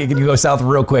 Exactly. You can go south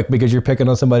real quick because you're picking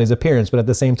on somebody's appearance. But at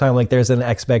the same time, like there's an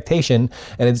expectation,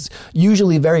 and it's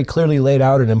usually very clearly laid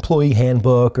out in an employee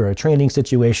handbook or a training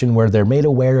situation where they're made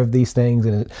aware of these things.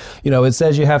 And it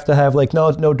says you have to have like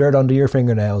no dirt under your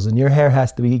fingernails, and your hair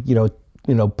has to be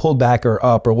pulled back or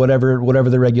up or whatever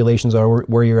the regulations are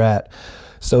where you're at.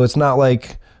 So it's not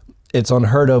like it's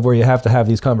unheard of where you have to have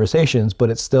these conversations, but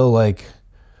it's still like.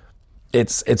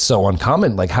 It's so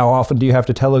uncommon. Like, how often do you have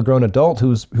to tell a grown adult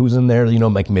who's in their,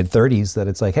 like mid-30s that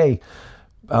it's like, hey,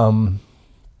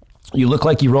 you look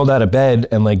like you rolled out of bed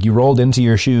and like you rolled into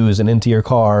your shoes and into your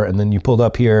car and then you pulled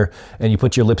up here and you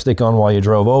put your lipstick on while you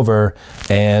drove over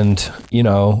and,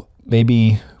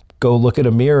 maybe go look at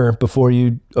a mirror before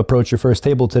you approach your first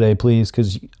table today, please.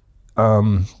 Because,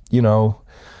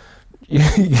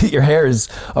 your hair is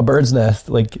a bird's nest.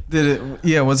 Like,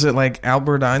 was it like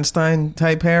Albert Einstein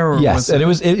type hair? Or yes, and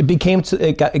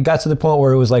it got to the point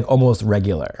where it was like almost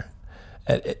regular.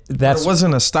 It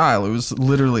wasn't a style. It was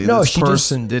literally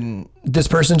this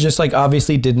person just like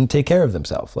obviously didn't take care of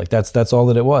themselves. Like that's all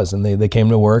that it was. And they came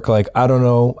to work like, I don't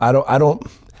know.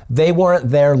 They weren't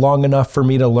there long enough for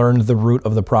me to learn the root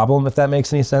of the problem, if that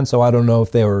makes any sense. So I don't know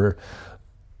if they were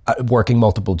working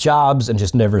multiple jobs and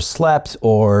just never slept,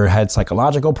 or had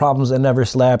psychological problems and never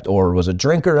slept, or was a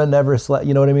drinker and never slept.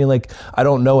 You know what I mean? Like, I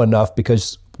don't know enough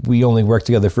because we only worked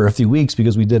together for a few weeks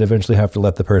because we did eventually have to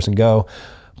let the person go.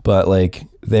 But like,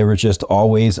 they were just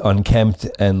always unkempt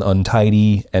and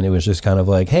untidy. And it was just kind of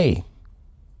like, hey,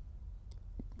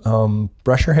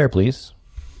 brush your hair, please.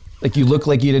 Like, you look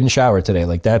like you didn't shower today.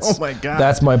 Like, that's, oh my God.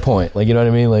 That's my point. Like, you know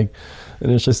what I mean? Like,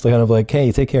 and it's just kind of like,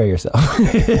 hey, take care of yourself.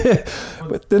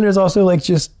 But then there's also like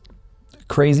just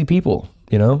crazy people,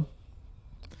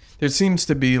 There seems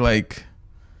to be like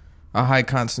a high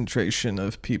concentration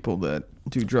of people that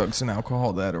do drugs and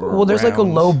alcohol that are well, there's like a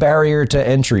low barrier to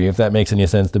entry, if that makes any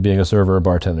sense, to being a server or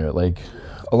bartender. Like,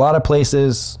 a lot of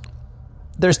places,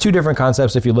 there's two different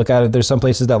concepts if you look at it. There's some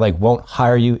places that like won't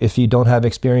hire you if you don't have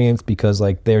experience because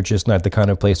like they're just not the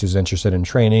kind of place who's interested in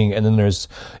training. And then there's,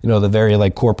 the very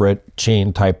like corporate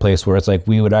chain type place where it's like,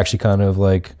 we would actually kind of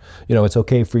like, it's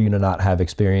okay for you to not have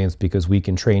experience because we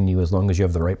can train you as long as you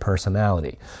have the right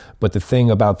personality. But the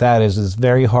thing about that is it's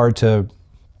very hard to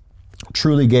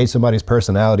truly gauge somebody's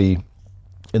personality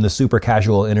in the super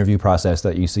casual interview process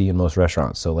that you see in most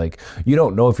restaurants. So like, you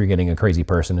don't know if you're getting a crazy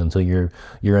person until you're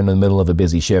in the middle of a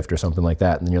busy shift or something like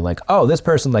that. And then you're like, oh, this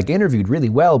person like interviewed really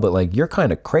well, but like, you're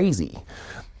kind of crazy.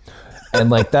 And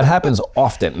like, that happens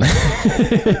often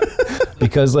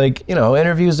because like,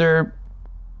 interviews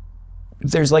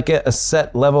there's like a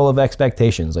set level of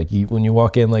expectations. Like when you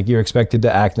walk in, like you're expected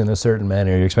to act in a certain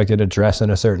manner, you're expected to dress in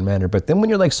a certain manner. But then when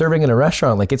you're like serving in a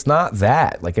restaurant, like it's not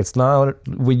that. Like it's not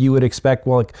what you would expect.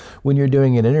 Well, like when you're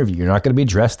doing an interview, you're not going to be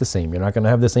dressed the same. You're not going to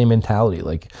have the same mentality.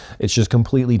 Like it's just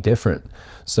completely different.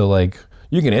 So like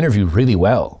you can interview really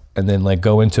well and then like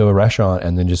go into a restaurant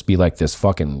and then just be like this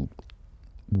fucking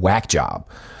whack job.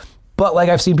 But like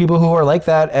I've seen people who are like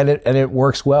that and it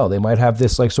works well. They might have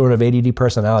this like sort of ADD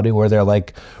personality where they're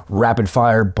like rapid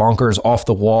fire bonkers off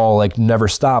the wall, like never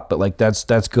stop. But like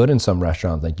that's good in some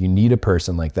restaurants. Like you need a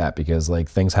person like that because like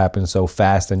things happen so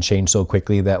fast and change so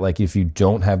quickly that like if you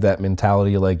don't have that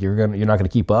mentality, like you're not gonna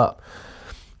keep up.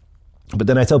 But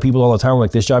then I tell people all the time,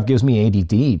 like this job gives me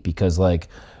ADD because like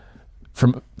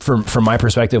from my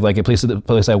perspective, like the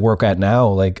place I work at now,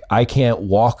 like I can't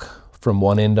walk from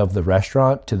one end of the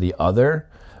restaurant to the other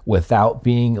without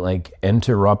being like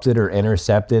interrupted or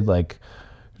intercepted like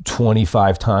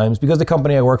 25 times because the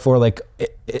company I work for like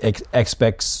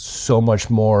expects so much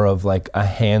more of like a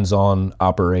hands-on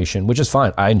operation, which is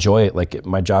fine. I enjoy it. Like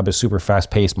my job is super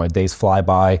fast paced. My days fly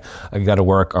by. I got to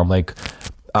work.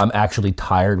 I'm actually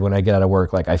tired when I get out of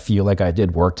work. Like I feel like I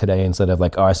did work today instead of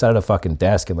like, oh, I sat at a fucking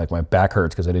desk and like my back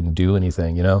hurts because I didn't do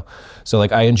anything, So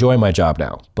like I enjoy my job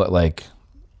now, but like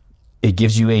it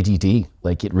gives you ADD.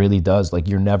 Like it really does. Like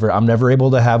I'm never able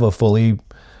to have a fully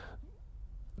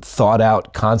thought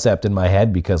out concept in my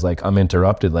head because like I'm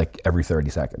interrupted like every 30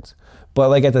 seconds. But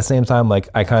like at the same time, like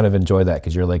I kind of enjoy that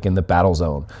because you're like in the battle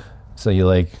zone. So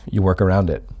you work around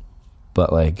it.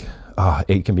 But like,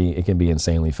 it can be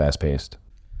insanely fast paced.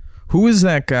 Who is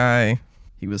that guy?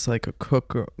 He was like a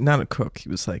cook, or not a cook. He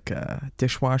was like a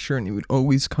dishwasher and he would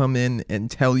always come in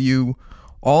and tell you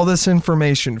all this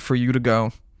information for you to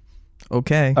go,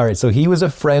 okay. All right. So he was a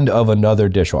friend of another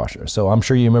dishwasher. So I'm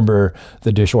sure you remember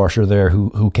the dishwasher there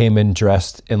who came in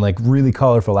dressed in like really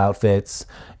colorful outfits,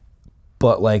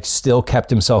 but like still kept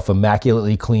himself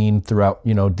immaculately clean throughout,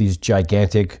 these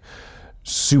gigantic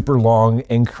super long,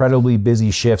 incredibly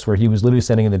busy shifts where he was literally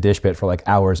sitting in the dish pit for like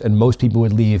hours, and most people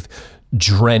would leave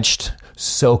drenched,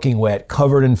 soaking wet,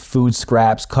 covered in food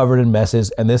scraps, covered in messes,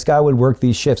 and this guy would work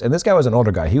these shifts. And this guy was an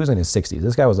older guy. He was in his 60s.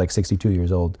 This guy was like 62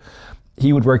 years old.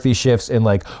 He would work these shifts in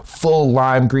like full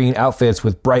lime green outfits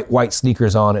with bright white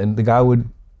sneakers on, and the guy would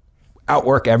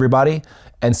outwork everybody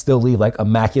and still leave like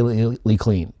immaculately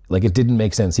clean. Like it didn't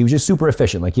make sense. He was just super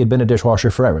efficient. Like he had been a dishwasher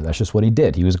forever. That's just what he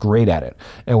did. He was great at it.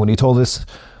 And when he told us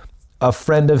a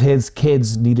friend of his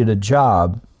kids needed a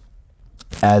job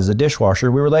as a dishwasher,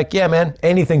 we were like, yeah, man,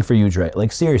 anything for you, Dre.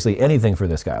 Like seriously, anything for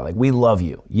this guy. Like we love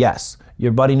you. Yes.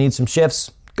 Your buddy needs some shifts.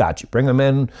 Got you. Bring him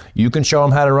in. You can show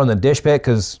him how to run the dish pit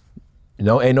because, you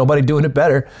know, ain't nobody doing it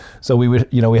better. So we would,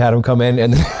 you know, we had him come in,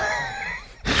 and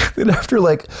then after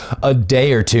like a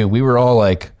day or two, we were all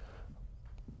like,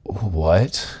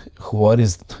 what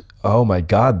is, oh my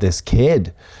God, this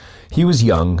kid. He was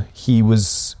young. He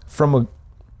was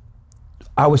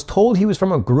I was told he was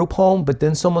from a group home, but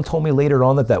then someone told me later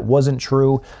on that wasn't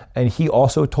true. And he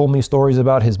also told me stories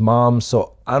about his mom.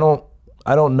 So I don't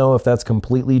know if that's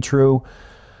completely true,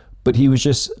 but he was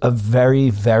just a very,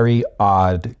 very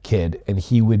odd kid. And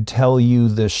he would tell you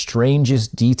the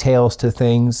strangest details to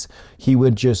things. He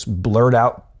would just blurt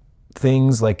out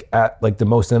things like at like the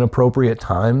most inappropriate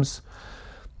times.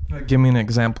 Give me an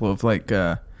example of like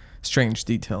strange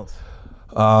details.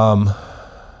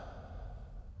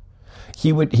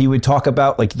 He would talk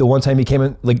about like the one time he came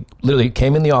in, like literally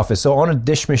came in the office. So on a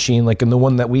dish machine, like in the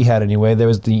one that we had anyway, there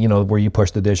was the, you know, where you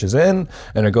push the dishes in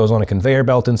and it goes on a conveyor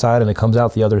belt inside and it comes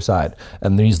out the other side.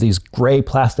 And there's these gray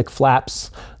plastic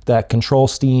flaps that control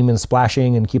steam and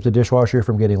splashing and keep the dishwasher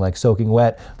from getting like soaking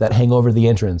wet that hang over the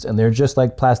entrance. And they're just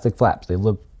like plastic flaps.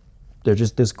 They're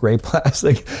just this gray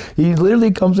plastic. He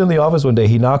literally comes in the office one day,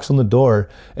 he knocks on the door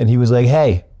and he was like,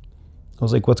 hey, I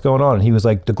was like, what's going on? And he was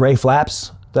like, the gray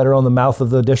flaps that are on the mouth of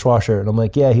the dishwasher. And I'm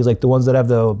like, yeah. He's like, the ones that have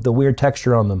the weird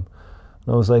texture on them.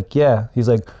 And I was like, yeah. He's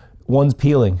like, one's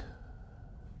peeling.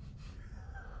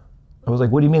 I was like,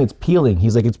 what do you mean it's peeling?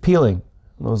 He's like, it's peeling.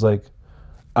 And I was like,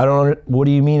 what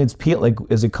do you mean it's peeling?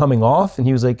 Like, is it coming off? And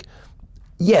he was like,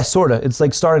 yeah, sort of. It's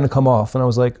like starting to come off. And I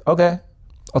was like, okay,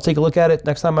 I'll take a look at it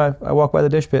next time I walk by the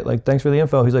dish pit. Like, thanks for the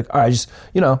info. He's like, all right, just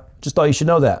thought you should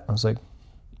know that. I was like,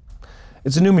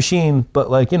 it's a new machine, but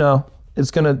like, it's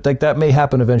gonna, like, that may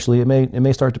happen eventually. It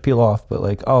may start to peel off, but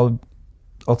like,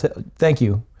 thank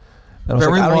you. And I was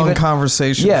Very like, long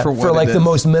conversation for like the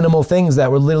most minimal things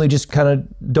that were literally just kind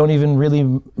of don't even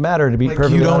really matter, to be like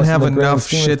perfectly honest. You don't have enough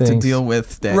shit to deal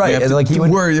with that right? You have and to like he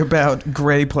would worry about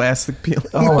gray plastic peeling.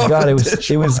 Oh my God, it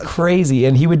was crazy.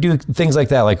 And he would do things like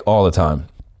that like all the time.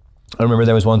 I remember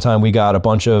there was one time we got a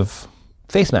bunch of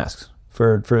face masks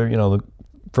for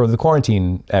the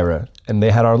quarantine era, and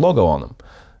they had our logo on them.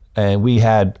 And we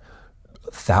had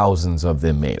thousands of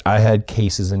them made. I had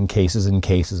cases and cases and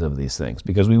cases of these things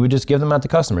because we would just give them out to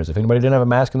customers. If anybody didn't have a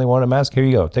mask and they wanted a mask, here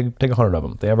you go. Take 100 of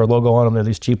them. They have our logo on them. They're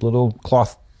these cheap little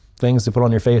cloth things to put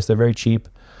on your face. They're very cheap.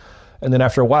 And then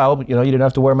after a while, you didn't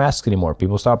have to wear masks anymore.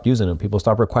 People stopped using them. People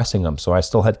stopped requesting them. So I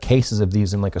still had cases of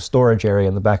these in like a storage area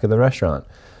in the back of the restaurant.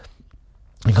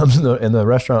 He comes in the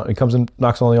restaurant, he comes and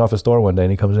knocks on the office door one day, and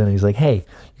he comes in and he's like, hey,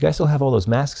 you guys still have all those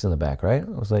masks in the back, right?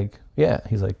 I was like, yeah.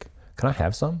 He's like, can I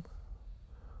have some?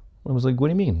 I was like, what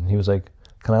do you mean? He was like,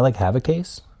 can I like have a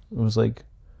case? I was like,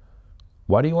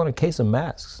 why do you want a case of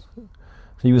masks?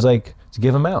 He was like, to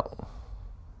give them out.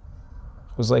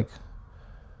 I was like,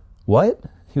 what?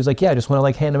 He was like, yeah, I just want to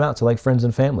like hand them out to like friends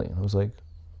and family. I was like,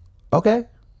 okay.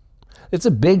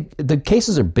 The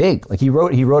cases are big. Like he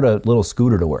rode a little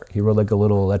scooter to work. He rode like a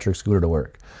little electric scooter to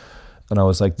work. And I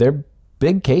was like, they're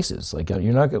big cases. Like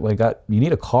you're not like, you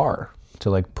need a car to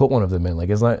like put one of them in. Like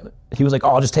it's not, he was like,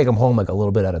 oh, I'll just take them home like a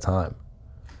little bit at a time.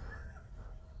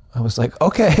 I was like,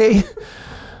 okay.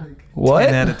 What?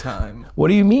 10 at a time. What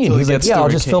do you mean? He's like, yeah, I'll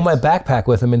just fill my backpack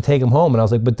with them and take them home. And I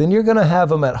was like, but then you're going to have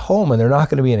them at home and they're not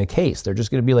going to be in a case. They're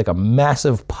just going to be like a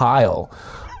massive pile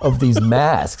of these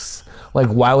masks. Like,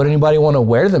 why would anybody want to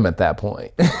wear them at that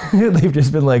point? They've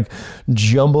just been like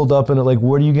jumbled up in it. Like,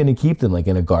 where are you going to keep them? Like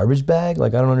in a garbage bag?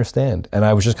 Like, I don't understand. And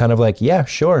I was just kind of like, yeah,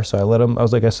 sure. So I let him, I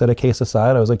was like, I set a case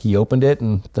aside. I was like, he opened it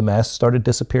and the masks started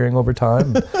disappearing over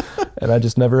time. And I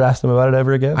just never asked him about it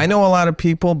ever again. I know a lot of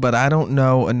people, but I don't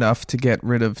know enough to get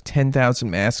rid of 10,000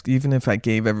 masks, even if I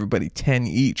gave everybody 10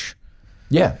 each.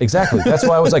 Yeah, exactly. That's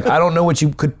why I was like, I don't know what you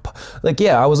could, like,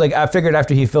 yeah, I was like, I figured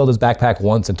after he filled his backpack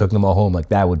once and took them all home, like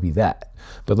that would be that.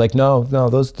 But like, no,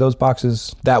 those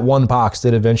boxes, that one box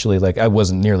did eventually, like, I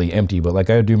wasn't nearly empty, but like,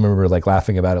 I do remember like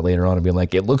laughing about it later on and being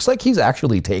like, it looks like he's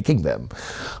actually taking them.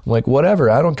 I'm like, whatever,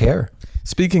 I don't care.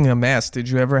 Speaking of masks, did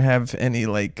you ever have any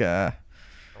like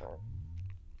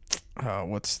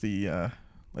what's the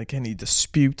like any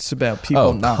disputes about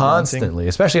people not constantly, wanting?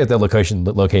 especially at the location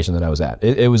that I was at.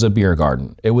 It was a beer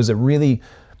garden. It was a really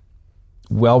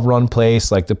well-run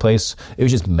place. Like the place, it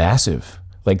was just massive.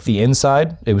 Like the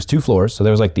inside, it was 2 floors. So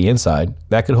there was like the inside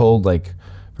that could hold like,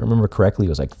 if I remember correctly, it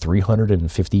was like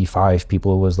 355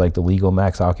 people was like the legal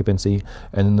max occupancy.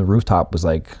 And then the rooftop was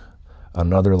like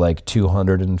another like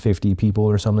 250 people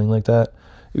or something like that.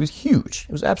 It was huge.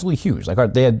 It was absolutely huge.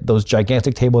 Like they had those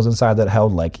gigantic tables inside that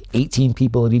held like 18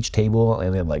 people at each table,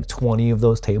 and they had like 20 of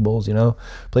those tables, you know?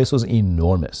 Place was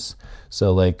enormous.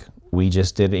 So like we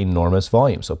just did enormous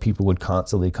volume. So people would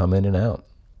constantly come in and out.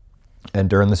 And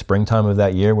during the springtime of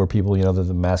that year where people, you know,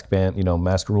 the mask ban, you know,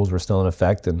 mask rules were still in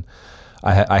effect, and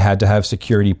I had to have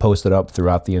security posted up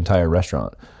throughout the entire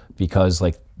restaurant because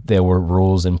like there were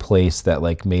rules in place that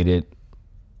like made it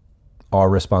our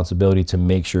responsibility to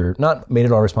make sure, not made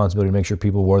it our responsibility to make sure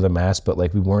people wore the mask, but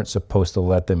like we weren't supposed to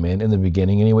let them in the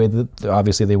beginning anyway.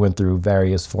 Obviously they went through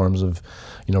various forms of,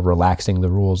 you know, relaxing the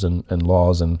rules and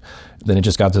laws. And then it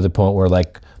just got to the point where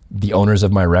like the owners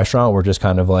of my restaurant were just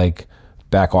kind of like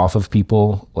back off of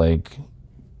people. Like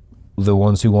the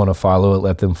ones who want to follow it,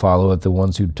 let them follow it. The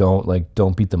ones who don't, like,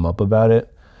 don't beat them up about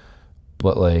it.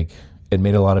 But like it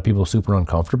made a lot of people super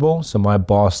uncomfortable. So my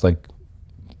boss, like,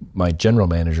 my general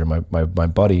manager, my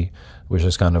buddy, was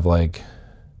just kind of like,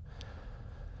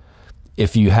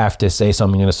 if you have to say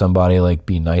something to somebody, like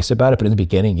be nice about it. But in the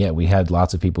beginning, yeah, we had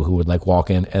lots of people who would like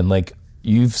walk in and like,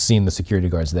 you've seen the security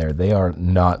guards there. They are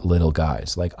not little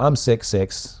guys. Like I'm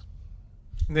 6'6".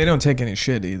 They don't take any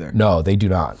shit either. No, they do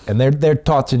not. And they're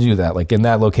taught to do that, like in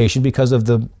that location, because of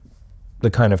the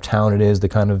kind of town it is, the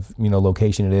kind of, you know,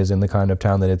 location it is, and the kind of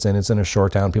town that it's in. It's in a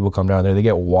short town. People come down there. They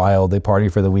get wild. They party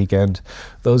for the weekend.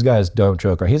 Those guys don't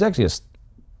joke around. He's actually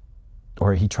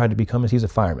he tried to become he's a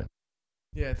fireman.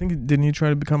 Yeah, I think, didn't he try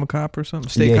to become a cop or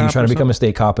something? He tried to become a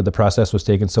state cop, but the process was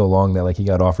taking so long that like he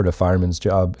got offered a fireman's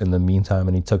job in the meantime,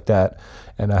 and he took that.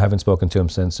 And I haven't spoken to him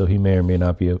since, so he may or may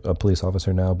not be a police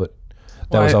officer now, but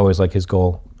that was always like his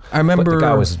goal. I remember, but the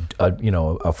guy was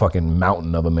a fucking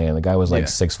mountain of a man. The guy was like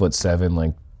 6'7",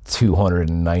 like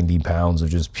 290 pounds of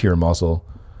just pure muscle.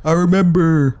 I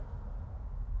remember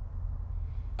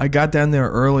I got down there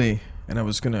early and I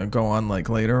was gonna go on like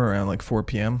later around like 4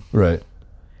 p.m. Right.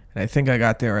 And I think I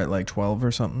got there at like 12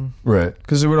 or something. Right.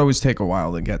 Because it would always take a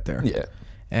while to get there. Yeah.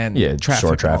 And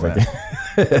short traffic.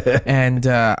 And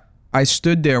I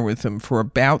stood there with him for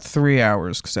about 3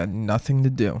 hours because I had nothing to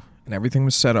do. And everything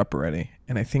was set up already.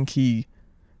 And I think he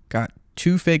got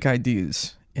 2 fake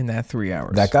IDs in that 3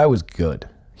 hours. That guy was good.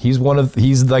 He's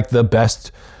like the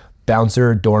best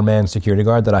bouncer, doorman, security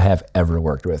guard that I have ever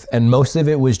worked with. And most of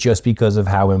it was just because of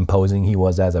how imposing he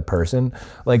was as a person.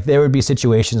 Like there would be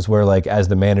situations where like as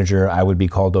the manager, I would be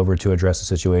called over to address a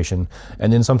situation.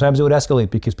 And then sometimes it would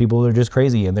escalate because people are just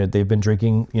crazy and they've been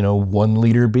drinking, 1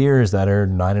 liter beers that are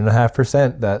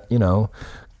 9.5% that,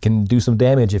 can do some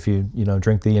damage if you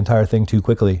drink the entire thing too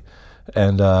quickly.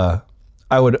 And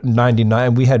I would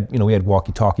 99. We had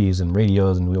walkie-talkies and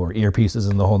radios and we wore earpieces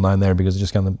and the whole nine there because it's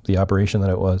just kind of the operation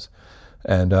that it was.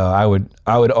 And I would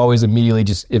always immediately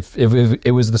just if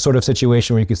it was the sort of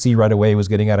situation where you could see right away it was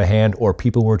getting out of hand or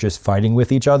people were just fighting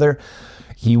with each other,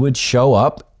 he would show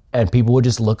up and people would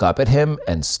just look up at him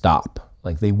and stop.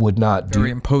 Like they would not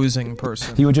Very imposing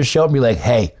person. He would just show up and be like,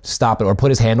 "Hey, stop it," or put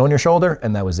his hand on your shoulder,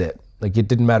 and that was it. Like it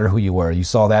didn't matter who you were. You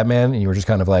saw that man and you were just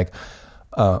kind of like,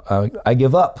 I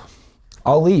give up.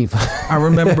 I'll leave. I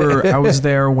remember I was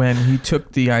there when he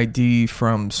took the ID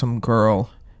from some girl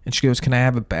and she goes, "Can I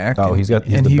have it back?" Oh, and, he's the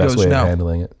he best goes, way "No." of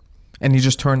handling it. And he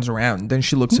just turns around. Then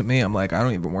she looks at me. I'm like, I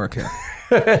don't even work here.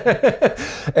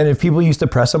 And if people used to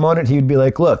press him on it, he would be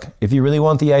like, "Look, if you really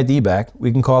want the ID back,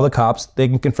 we can call the cops. They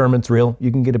can confirm it's real.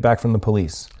 You can get it back from the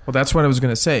police." Well, that's what I was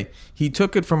going to say. He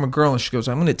took it from a girl and she goes,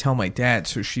 "I'm going to tell my dad."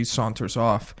 So she saunters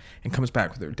off and comes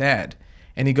back with her dad.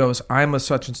 And he goes, "I'm a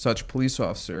such and such police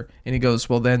officer." And he goes,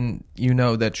 "Well, then you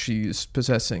know that she's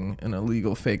possessing an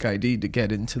illegal fake ID to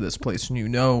get into this place. And you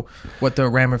know what the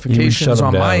ramifications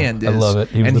on my end is." I love it.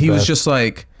 He was just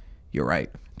like, "You're right."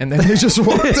 And then they just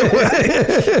walked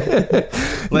away.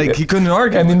 Like he couldn't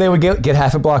argue. I mean, they would get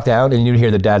half a block down and you'd hear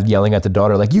the dad yelling at the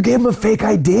daughter, like, "You gave him a fake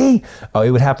ID?" Oh,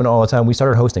 it would happen all the time. We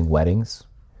started hosting weddings.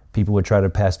 People would try to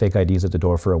pass fake IDs at the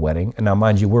door for a wedding. And now,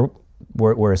 mind you, we're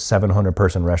a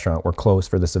 700-person restaurant. We're closed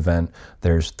for this event.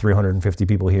 There's 350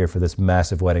 people here for this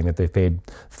massive wedding that they've paid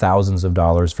thousands of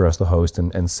dollars for us to host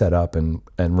and set up and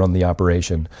run the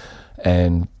operation.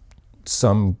 And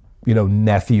some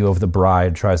nephew of the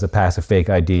bride tries to pass a fake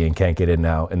ID and can't get in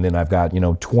now. And then I've got,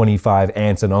 25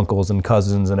 aunts and uncles and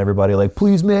cousins and everybody like,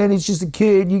 please, man, he's just a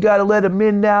kid. You got to let him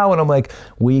in now. And I'm like,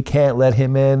 we can't let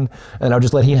him in. And I would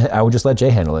just let Jay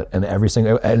handle it. And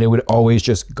and it would always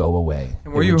just go away.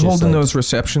 And were you holding those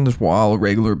receptions while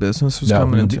regular business was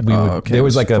coming in? There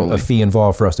was like a fee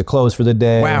involved for us to close for the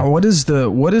day. Wow. What is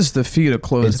the fee to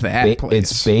close that place?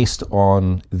 It's based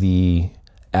on the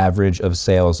average of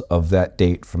sales of that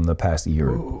date from the past year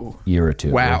or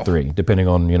two, or 3, depending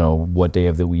on what day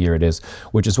of the year it is.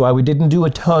 Which is why we didn't do a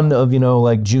ton of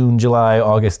like June, July,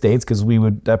 August dates, because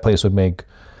that place would make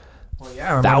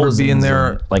I remember being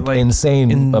there like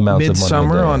insane amounts of money.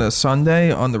 Midsummer on a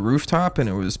Sunday on the rooftop, and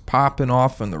it was popping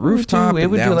off on the rooftop. It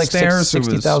would do like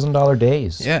 $60,000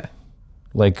 days. Yeah,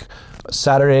 like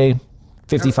Saturday,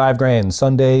 55 grand,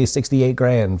 Sunday 68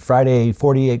 grand, Friday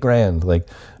 48 grand, like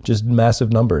just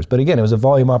massive numbers. But again, it was a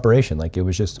volume operation. Like it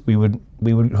was just we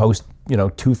would host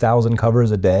 2,000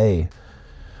 covers a day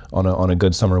on a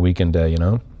good summer weekend day.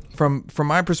 From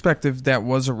my perspective, that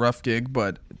was a rough gig,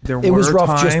 but it was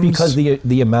rough just because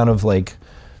the amount of like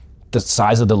the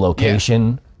size of the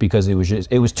location, because it was 2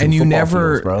 football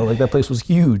fields, bro. Like that place was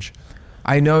huge.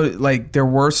 I know, like there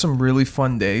were some really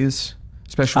fun days.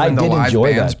 Especially when the live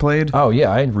bands played. Oh yeah,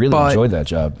 I really enjoyed that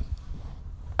job.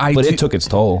 But it took its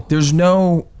toll. There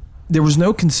was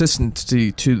no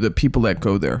consistency to the people that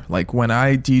go there. Like when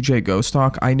I DJ Ghost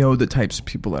Talk, I know the types of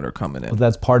people that are coming in. Well,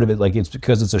 that's part of it. Like it's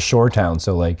because it's a shore town,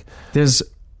 so like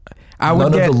none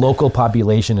of the local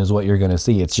population is what you're going to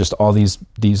see. It's just all these,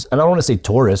 and I don't want to say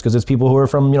tourists, because it's people who are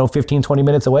from 15, 20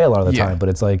 minutes away a lot of the time. But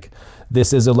it's like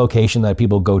this is a location that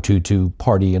people go to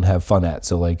party and have fun at.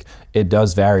 So like it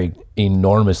does vary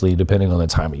enormously depending on the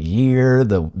time of year,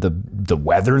 the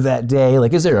weather that day.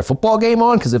 Like, is there a football game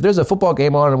on? Because if there's a football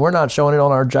game on and we're not showing it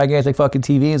on our gigantic fucking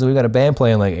TVs and we got a band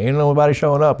playing, like ain't nobody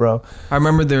showing up, bro. I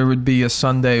remember there would be a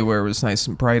Sunday where it was nice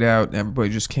and bright out and everybody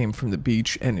just came from the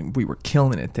beach and we were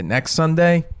killing it. The next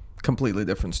Sunday, completely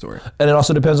different story. And it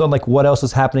also depends on like what else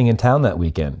is happening in town that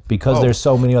weekend, because there's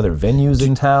so many other venues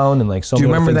in town and like so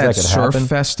many other things that could happen. Do you remember that surf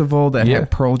festival that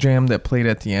had Pearl Jam that played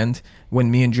at the end? When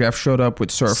me and Jeff showed up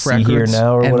with Surf Records, Here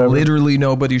Now or and whatever. Literally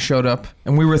nobody showed up,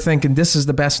 and we were thinking this is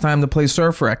the best time to play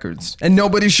Surf Records, and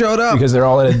nobody showed up because they're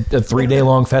all at a 3-day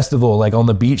long festival, like on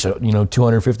the beach,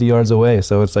 250 yards away.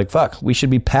 So it's like, fuck, we should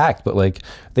be packed. But like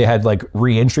they had like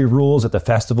re-entry rules at the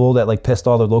festival that like pissed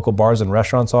all the local bars and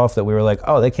restaurants off. That we were like,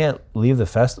 oh, they can't leave the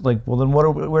festival. Like, well, then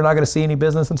we're not going to see any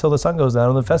business until the sun goes down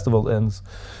and the festival ends.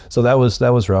 So that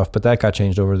was rough, but that got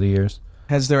changed over the years.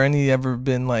 Has there ever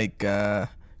been like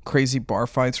crazy bar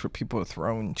fights where people are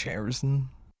throwing chairs in?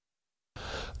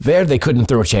 There they couldn't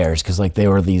throw chairs because like they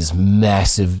were these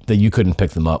massive that you couldn't pick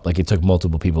them up. Like it took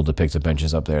multiple people to pick the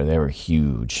benches up there. They were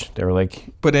huge. They were like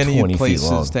 20 places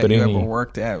feet long. That you ever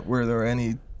worked at, were there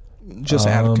any just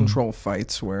out of control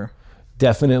fights where?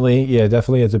 Definitely at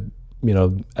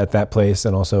at that place,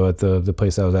 and also at the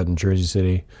place I was at in Jersey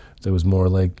City. There was more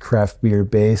like craft beer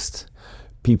based.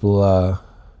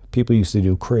 People used to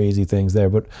do crazy things there,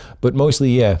 but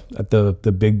mostly, at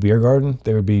the big beer garden,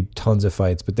 there would be tons of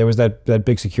fights. But there was that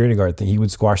big security guard thing. He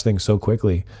would squash things so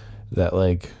quickly that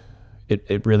like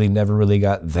it really never really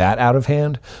got that out of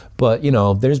hand. But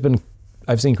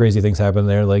I've seen crazy things happen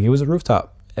there. Like it was a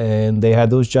rooftop and they had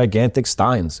those gigantic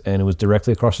steins and it was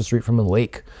directly across the street from a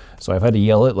lake. So I've had to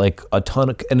yell it like a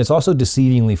ton and it's also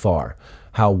deceivingly far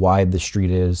how wide the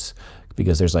street is.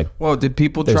 Because there's like, well, did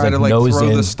people try to like throw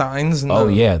the steins?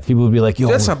 Yeah, people would be like, "Yo,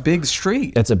 that's a big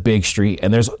street." That's a big street,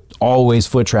 and there's always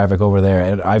foot traffic over there.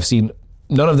 And I've seen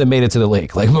none of them made it to the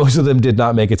lake. Like most of them did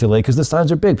not make it to the lake because the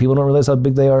steins are big. People don't realize how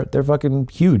big they are. They're fucking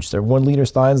huge. They're 1 liter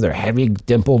steins. They're heavy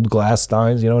dimpled glass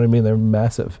steins. You know what I mean? They're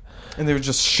massive. And they would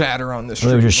just shatter on the street.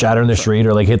 They would just shatter in the street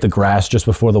or like hit the grass just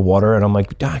before the water. And I'm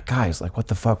like, guys, like what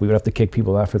the fuck? We would have to kick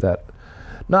people after that.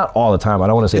 Not all the time. I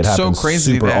don't want to say it happens so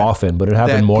crazy super often, but it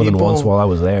happened more than once while I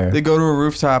was there. They go to a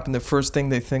rooftop and the first thing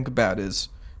they think about is,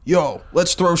 yo,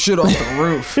 let's throw shit off the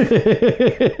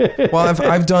roof. Well,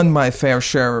 I've done my fair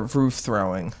share of roof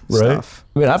throwing stuff.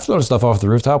 I mean, I've thrown stuff off the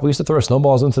rooftop. We used to throw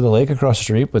snowballs into the lake across the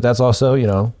street, but that's also,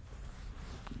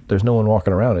 there's no one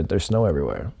walking around it. There's snow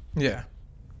everywhere. Yeah.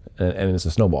 And it's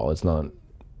a snowball. It's not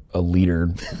a liter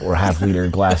or half liter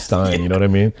glass stein. You know what I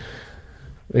mean?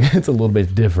 It's a little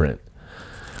bit different.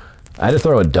 I had to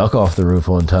throw a duck off the roof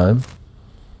one time.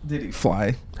 Did he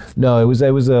fly? No, I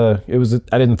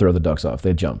didn't throw the ducks off.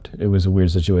 They jumped. It was a weird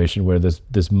situation where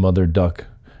this mother duck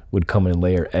would come and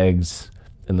lay her eggs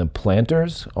in the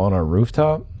planters on our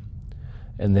rooftop,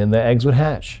 and then the eggs would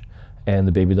hatch, and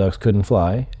the baby ducks couldn't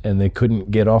fly, and they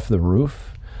couldn't get off the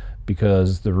roof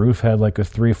because the roof had like a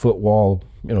 3-foot wall,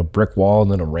 brick wall,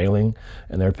 and then a railing,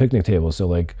 and their picnic table. So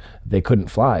like they couldn't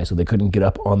fly, so they couldn't get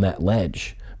up on that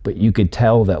ledge. But you could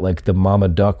tell that like the mama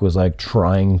duck was like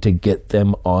trying to get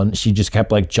them on. She just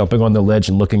kept like jumping on the ledge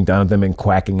and looking down at them and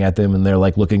quacking at them, and they're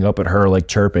like looking up at her, like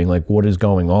chirping, like what is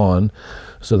going on?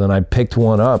 So then I picked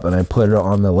one up and I put it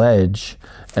on the ledge,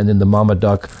 and then the mama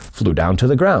duck flew down to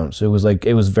the ground. So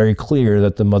it was very clear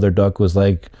that the mother duck was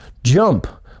like, jump.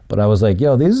 But I was like,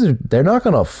 yo, they're not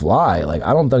gonna fly. Like,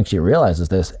 I don't think she realizes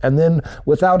this. And then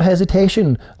without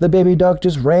hesitation, the baby duck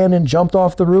just ran and jumped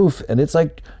off the roof. And it's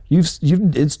like,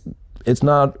 it's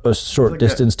not a short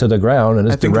distance to the ground, and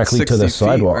it's directly to the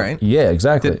sidewalk. Feet, right? Yeah,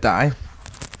 exactly. Did it die?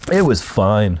 It was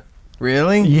fine.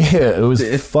 Really? Yeah, it was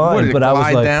fine. But I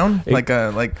was like, down?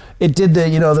 It did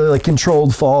the like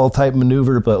controlled fall type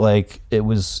maneuver, but like it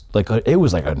was like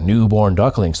a newborn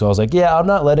duckling. So I was like, yeah, I'm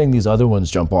not letting these other ones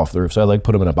jump off the roof. So I like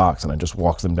put them in a box and I just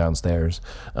walked them downstairs,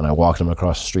 and I walked them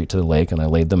across the street to the lake, and I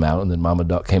laid them out, and then mama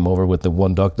duck came over with the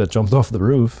one duck that jumped off the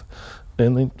roof,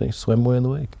 and they swam away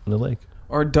in the lake.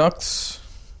 Are ducks?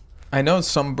 I know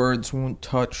some birds won't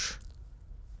touch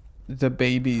the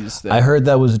babies. I heard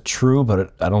that was true,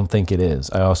 but I don't think it is.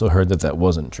 I also heard that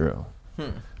wasn't true,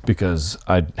 because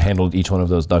I handled each one of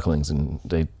those ducklings, and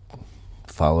they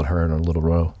followed her in a little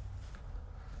row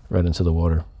right into the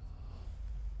water.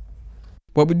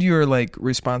 What would your like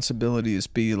responsibilities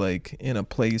be like in a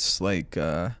place like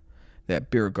that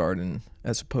beer garden,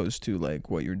 as opposed to like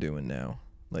what you're doing now?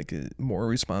 Like more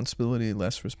responsibility,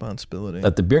 less responsibility?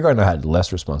 At the beer garden, I had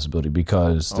less responsibility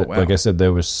because, like I said,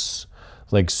 there was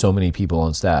like so many people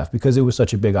on staff, because it was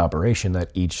such a big operation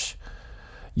that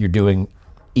you're doing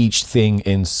each thing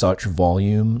in such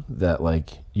volume that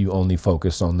like you only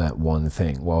focus on that one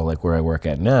thing. While like where I work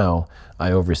at now,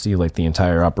 I oversee like the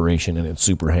entire operation, and it's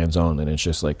super hands-on, and it's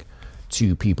just like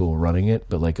 2 people running it.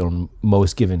 But like on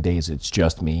most given days, it's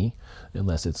just me,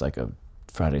 unless it's like a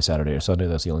Friday, Saturday, or Sunday.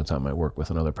 That's the only time I work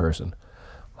with another person.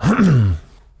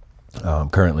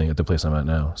 Currently at the place I'm at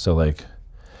now. So like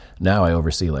now I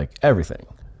oversee like everything.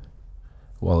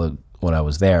 Well, when I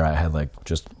was there, I had like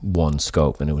just one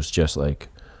scope, and it was just like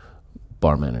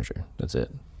bar manager. That's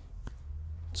it.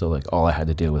 So like all I had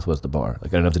to deal with was the bar.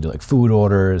 Like I didn't have to do like food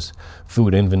orders,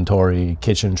 food inventory,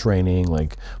 kitchen training,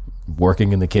 like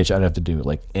working in the kitchen. I didn't have to do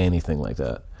like anything like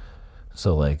that.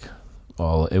 So like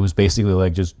it was basically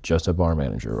like just a bar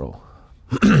manager role.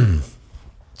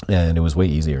 And it was way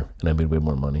easier, and I made way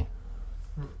more money.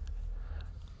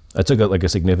 I took a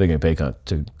significant pay cut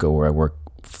to go where I work,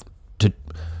 to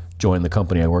join the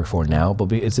company I work for now,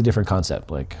 but it's a different concept.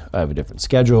 Like I have a different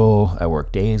schedule. I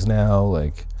work days now.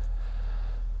 Like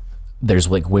there's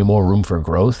like way more room for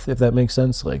growth, if that makes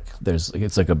sense. Like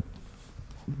it's like a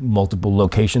multiple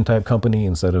location type company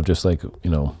instead of just like,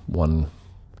 one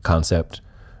concept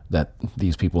that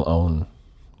these people own,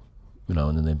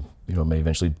 and then they, may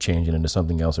eventually change it into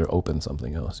something else or open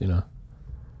something else,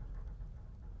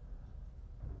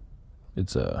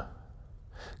 It's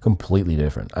completely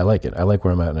different. I like it. I like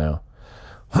where I'm at now.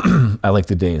 I like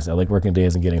the days. I like working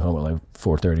days and getting home at like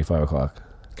 4:30, 5 o'clock.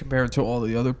 Compared to all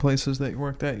the other places that you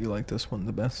worked at, you like this one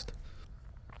the best?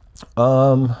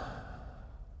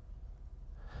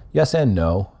 Yes and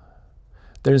no.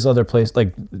 There's other places,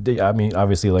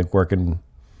 obviously like working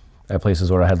at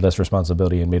places where I had less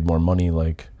responsibility and made more money,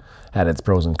 like had its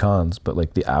pros and cons, but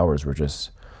like the hours were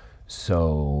just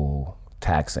so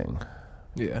taxing.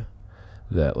 Yeah.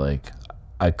 That like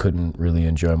I couldn't really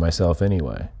enjoy myself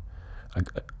anyway.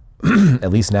 At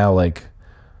least now, like,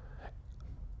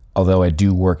 although I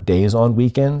do work days on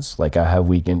weekends, like I have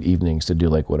weekend evenings to do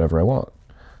like whatever I want.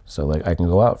 So like I can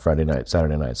go out Friday night,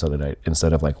 Saturday night, Sunday night,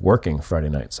 instead of like working Friday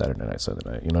night, Saturday night, Sunday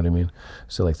night. You know what I mean?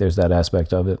 So like there's that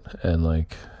aspect of it, and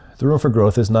like the room for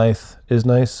growth is nice.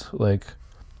 Like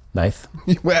nice.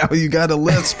 Wow, you got a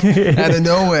lisp out of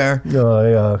nowhere. No,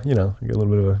 I get a little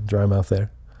bit of a dry mouth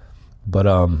there, but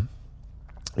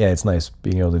yeah, it's nice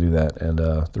being able to do that, and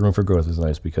the room for growth is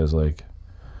nice because like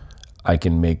I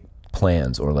can make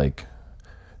plans or like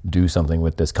do something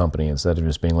with this company instead of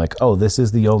just being like, oh, this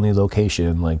is the only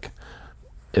location. Like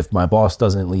if my boss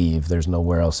doesn't leave, there's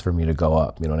nowhere else for me to go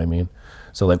up. You know what I mean?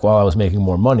 So like while I was making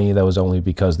more money, that was only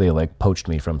because they like poached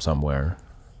me from somewhere.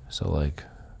 So like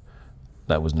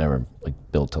that was never like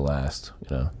built to last,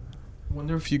 I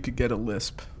wonder if you could get a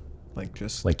lisp, like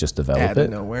just develop out it.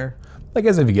 Of nowhere. I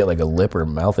guess if you get like a lip or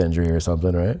mouth injury or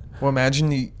something, right? Well,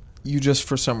 imagine you just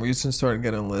for some reason started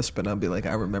getting a lisp, and I'd be like,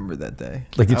 I remember that day.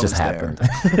 Like it just happened.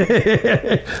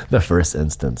 The first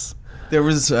instance. There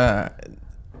was a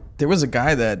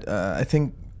guy that I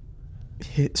think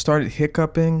started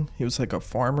hiccuping. He was like a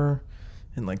farmer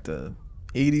in like the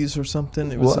 80s or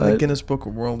something. It was in the Guinness Book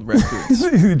of World Records.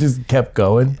 He just kept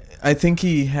going. I think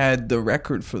he had the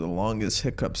record for the longest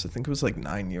hiccups. I think it was like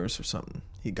 9 years or something.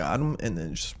 He got them and then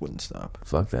it just wouldn't stop.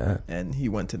 Fuck that. And he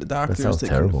went to the doctors. They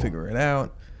terrible. couldn't figure it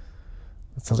out.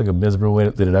 That sounds like a miserable way.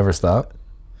 Did it ever stop?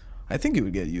 I think he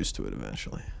would get used to it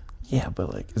eventually. Yeah,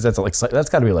 but like, that's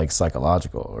got to be like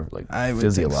psychological or like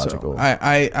physiological. So.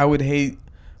 I would hate,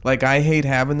 like, I hate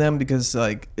having them because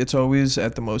like it's always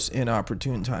at the most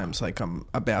inopportune times. Like I'm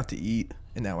about to eat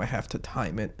and now I have to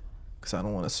time it because I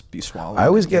don't want to be swallowed. I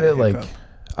always get it like,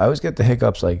 I always get the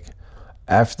hiccups like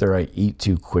after I eat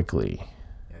too quickly.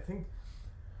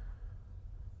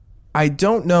 I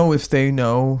don't know if they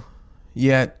know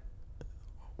yet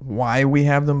why we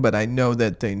have them, but I know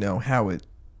that they know how it,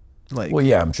 like... Well,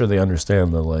 yeah, I'm sure they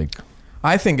understand the, like...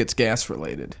 I think it's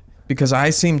gas-related, because I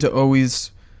seem to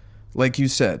always, like you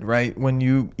said, right? When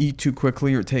you eat too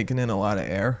quickly, you're taking in a lot of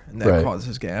air, and that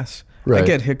causes gas. Right. I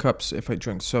get hiccups if I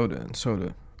drink soda, and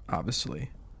soda,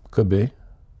 obviously. Could be.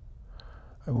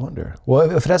 I wonder.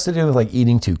 Well, if it has to do with, like,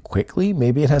 eating too quickly,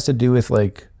 maybe it has to do with,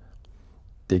 like,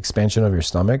 the expansion of your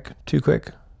stomach too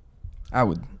quick. I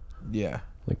would, yeah.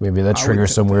 Like maybe that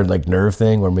triggers some weird like nerve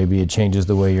thing, or maybe it changes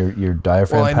the way your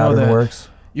diaphragm pattern works.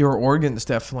 Your organs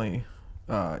definitely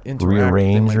interact.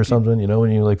 Rearrange or something, you know,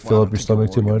 when you like fill up your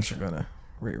stomach too much. You're gonna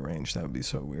rearrange. That would be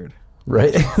so weird.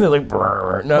 Right? They're like,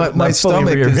 brr, my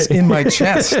stomach is in my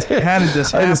chest. How did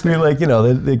this happen? I just mean like, you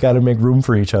know, they got to make room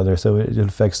for each other, so it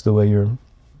affects the way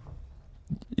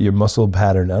your muscle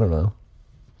pattern. I don't know,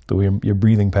 the way your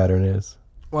breathing pattern is.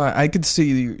 Well, I could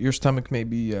see your stomach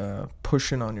maybe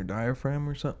pushing on your diaphragm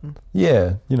or something.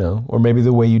 Yeah, you know, or maybe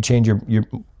the way you change your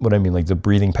what I mean, like the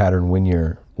breathing pattern when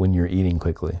you're eating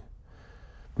quickly.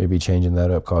 Maybe changing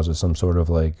that up causes some sort of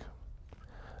like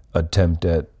attempt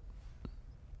at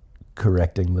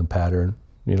correcting the pattern,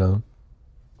 you know?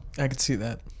 I could see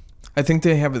that. I think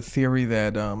they have a theory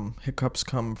that hiccups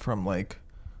come from like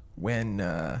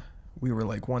when we were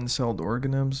like one-celled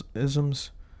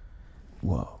organisms.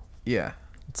 Whoa. Yeah.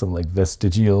 Some like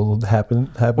vestigial happening.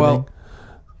 Well,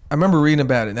 I remember reading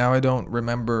about it. Now I don't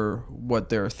remember what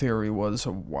their theory was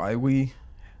of why we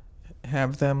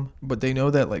have them, but they know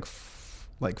that like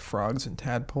frogs and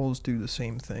tadpoles do the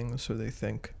same thing, so they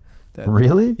think that.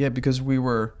 Really? Yeah, because we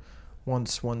were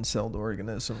once one-celled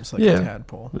organisms, like a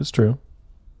tadpole. That's true.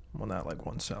 Well, not like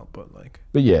one-celled, but like.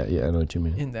 But yeah, I know what you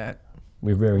mean. In that.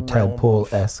 We're very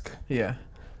tadpole-esque. Yeah.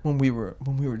 When we were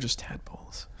just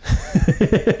tadpoles.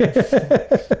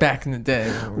 Back in the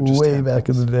day. Way back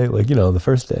in the day, like, you know, the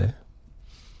first day.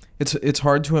 It's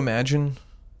hard to imagine,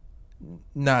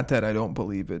 not that I don't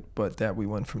believe it, but that we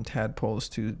went from tadpoles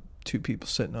to two people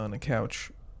sitting on a couch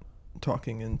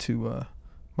talking into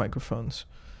microphones.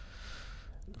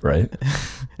 Right.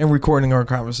 And recording our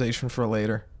conversation for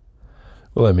later.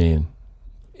 Well, I mean,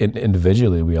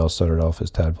 individually, we all started off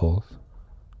as tadpoles.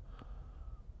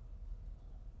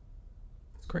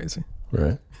 Crazy.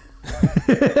 Right.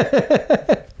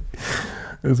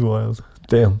 It's wild.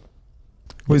 Damn.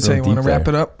 What do you say? You want to wrap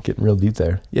it up? Getting real deep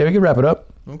there. Yeah, we can wrap it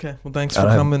up. Okay. Well, thanks for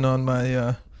coming on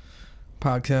my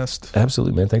podcast.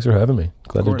 Absolutely, man. Thanks for having me.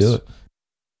 Glad to do it.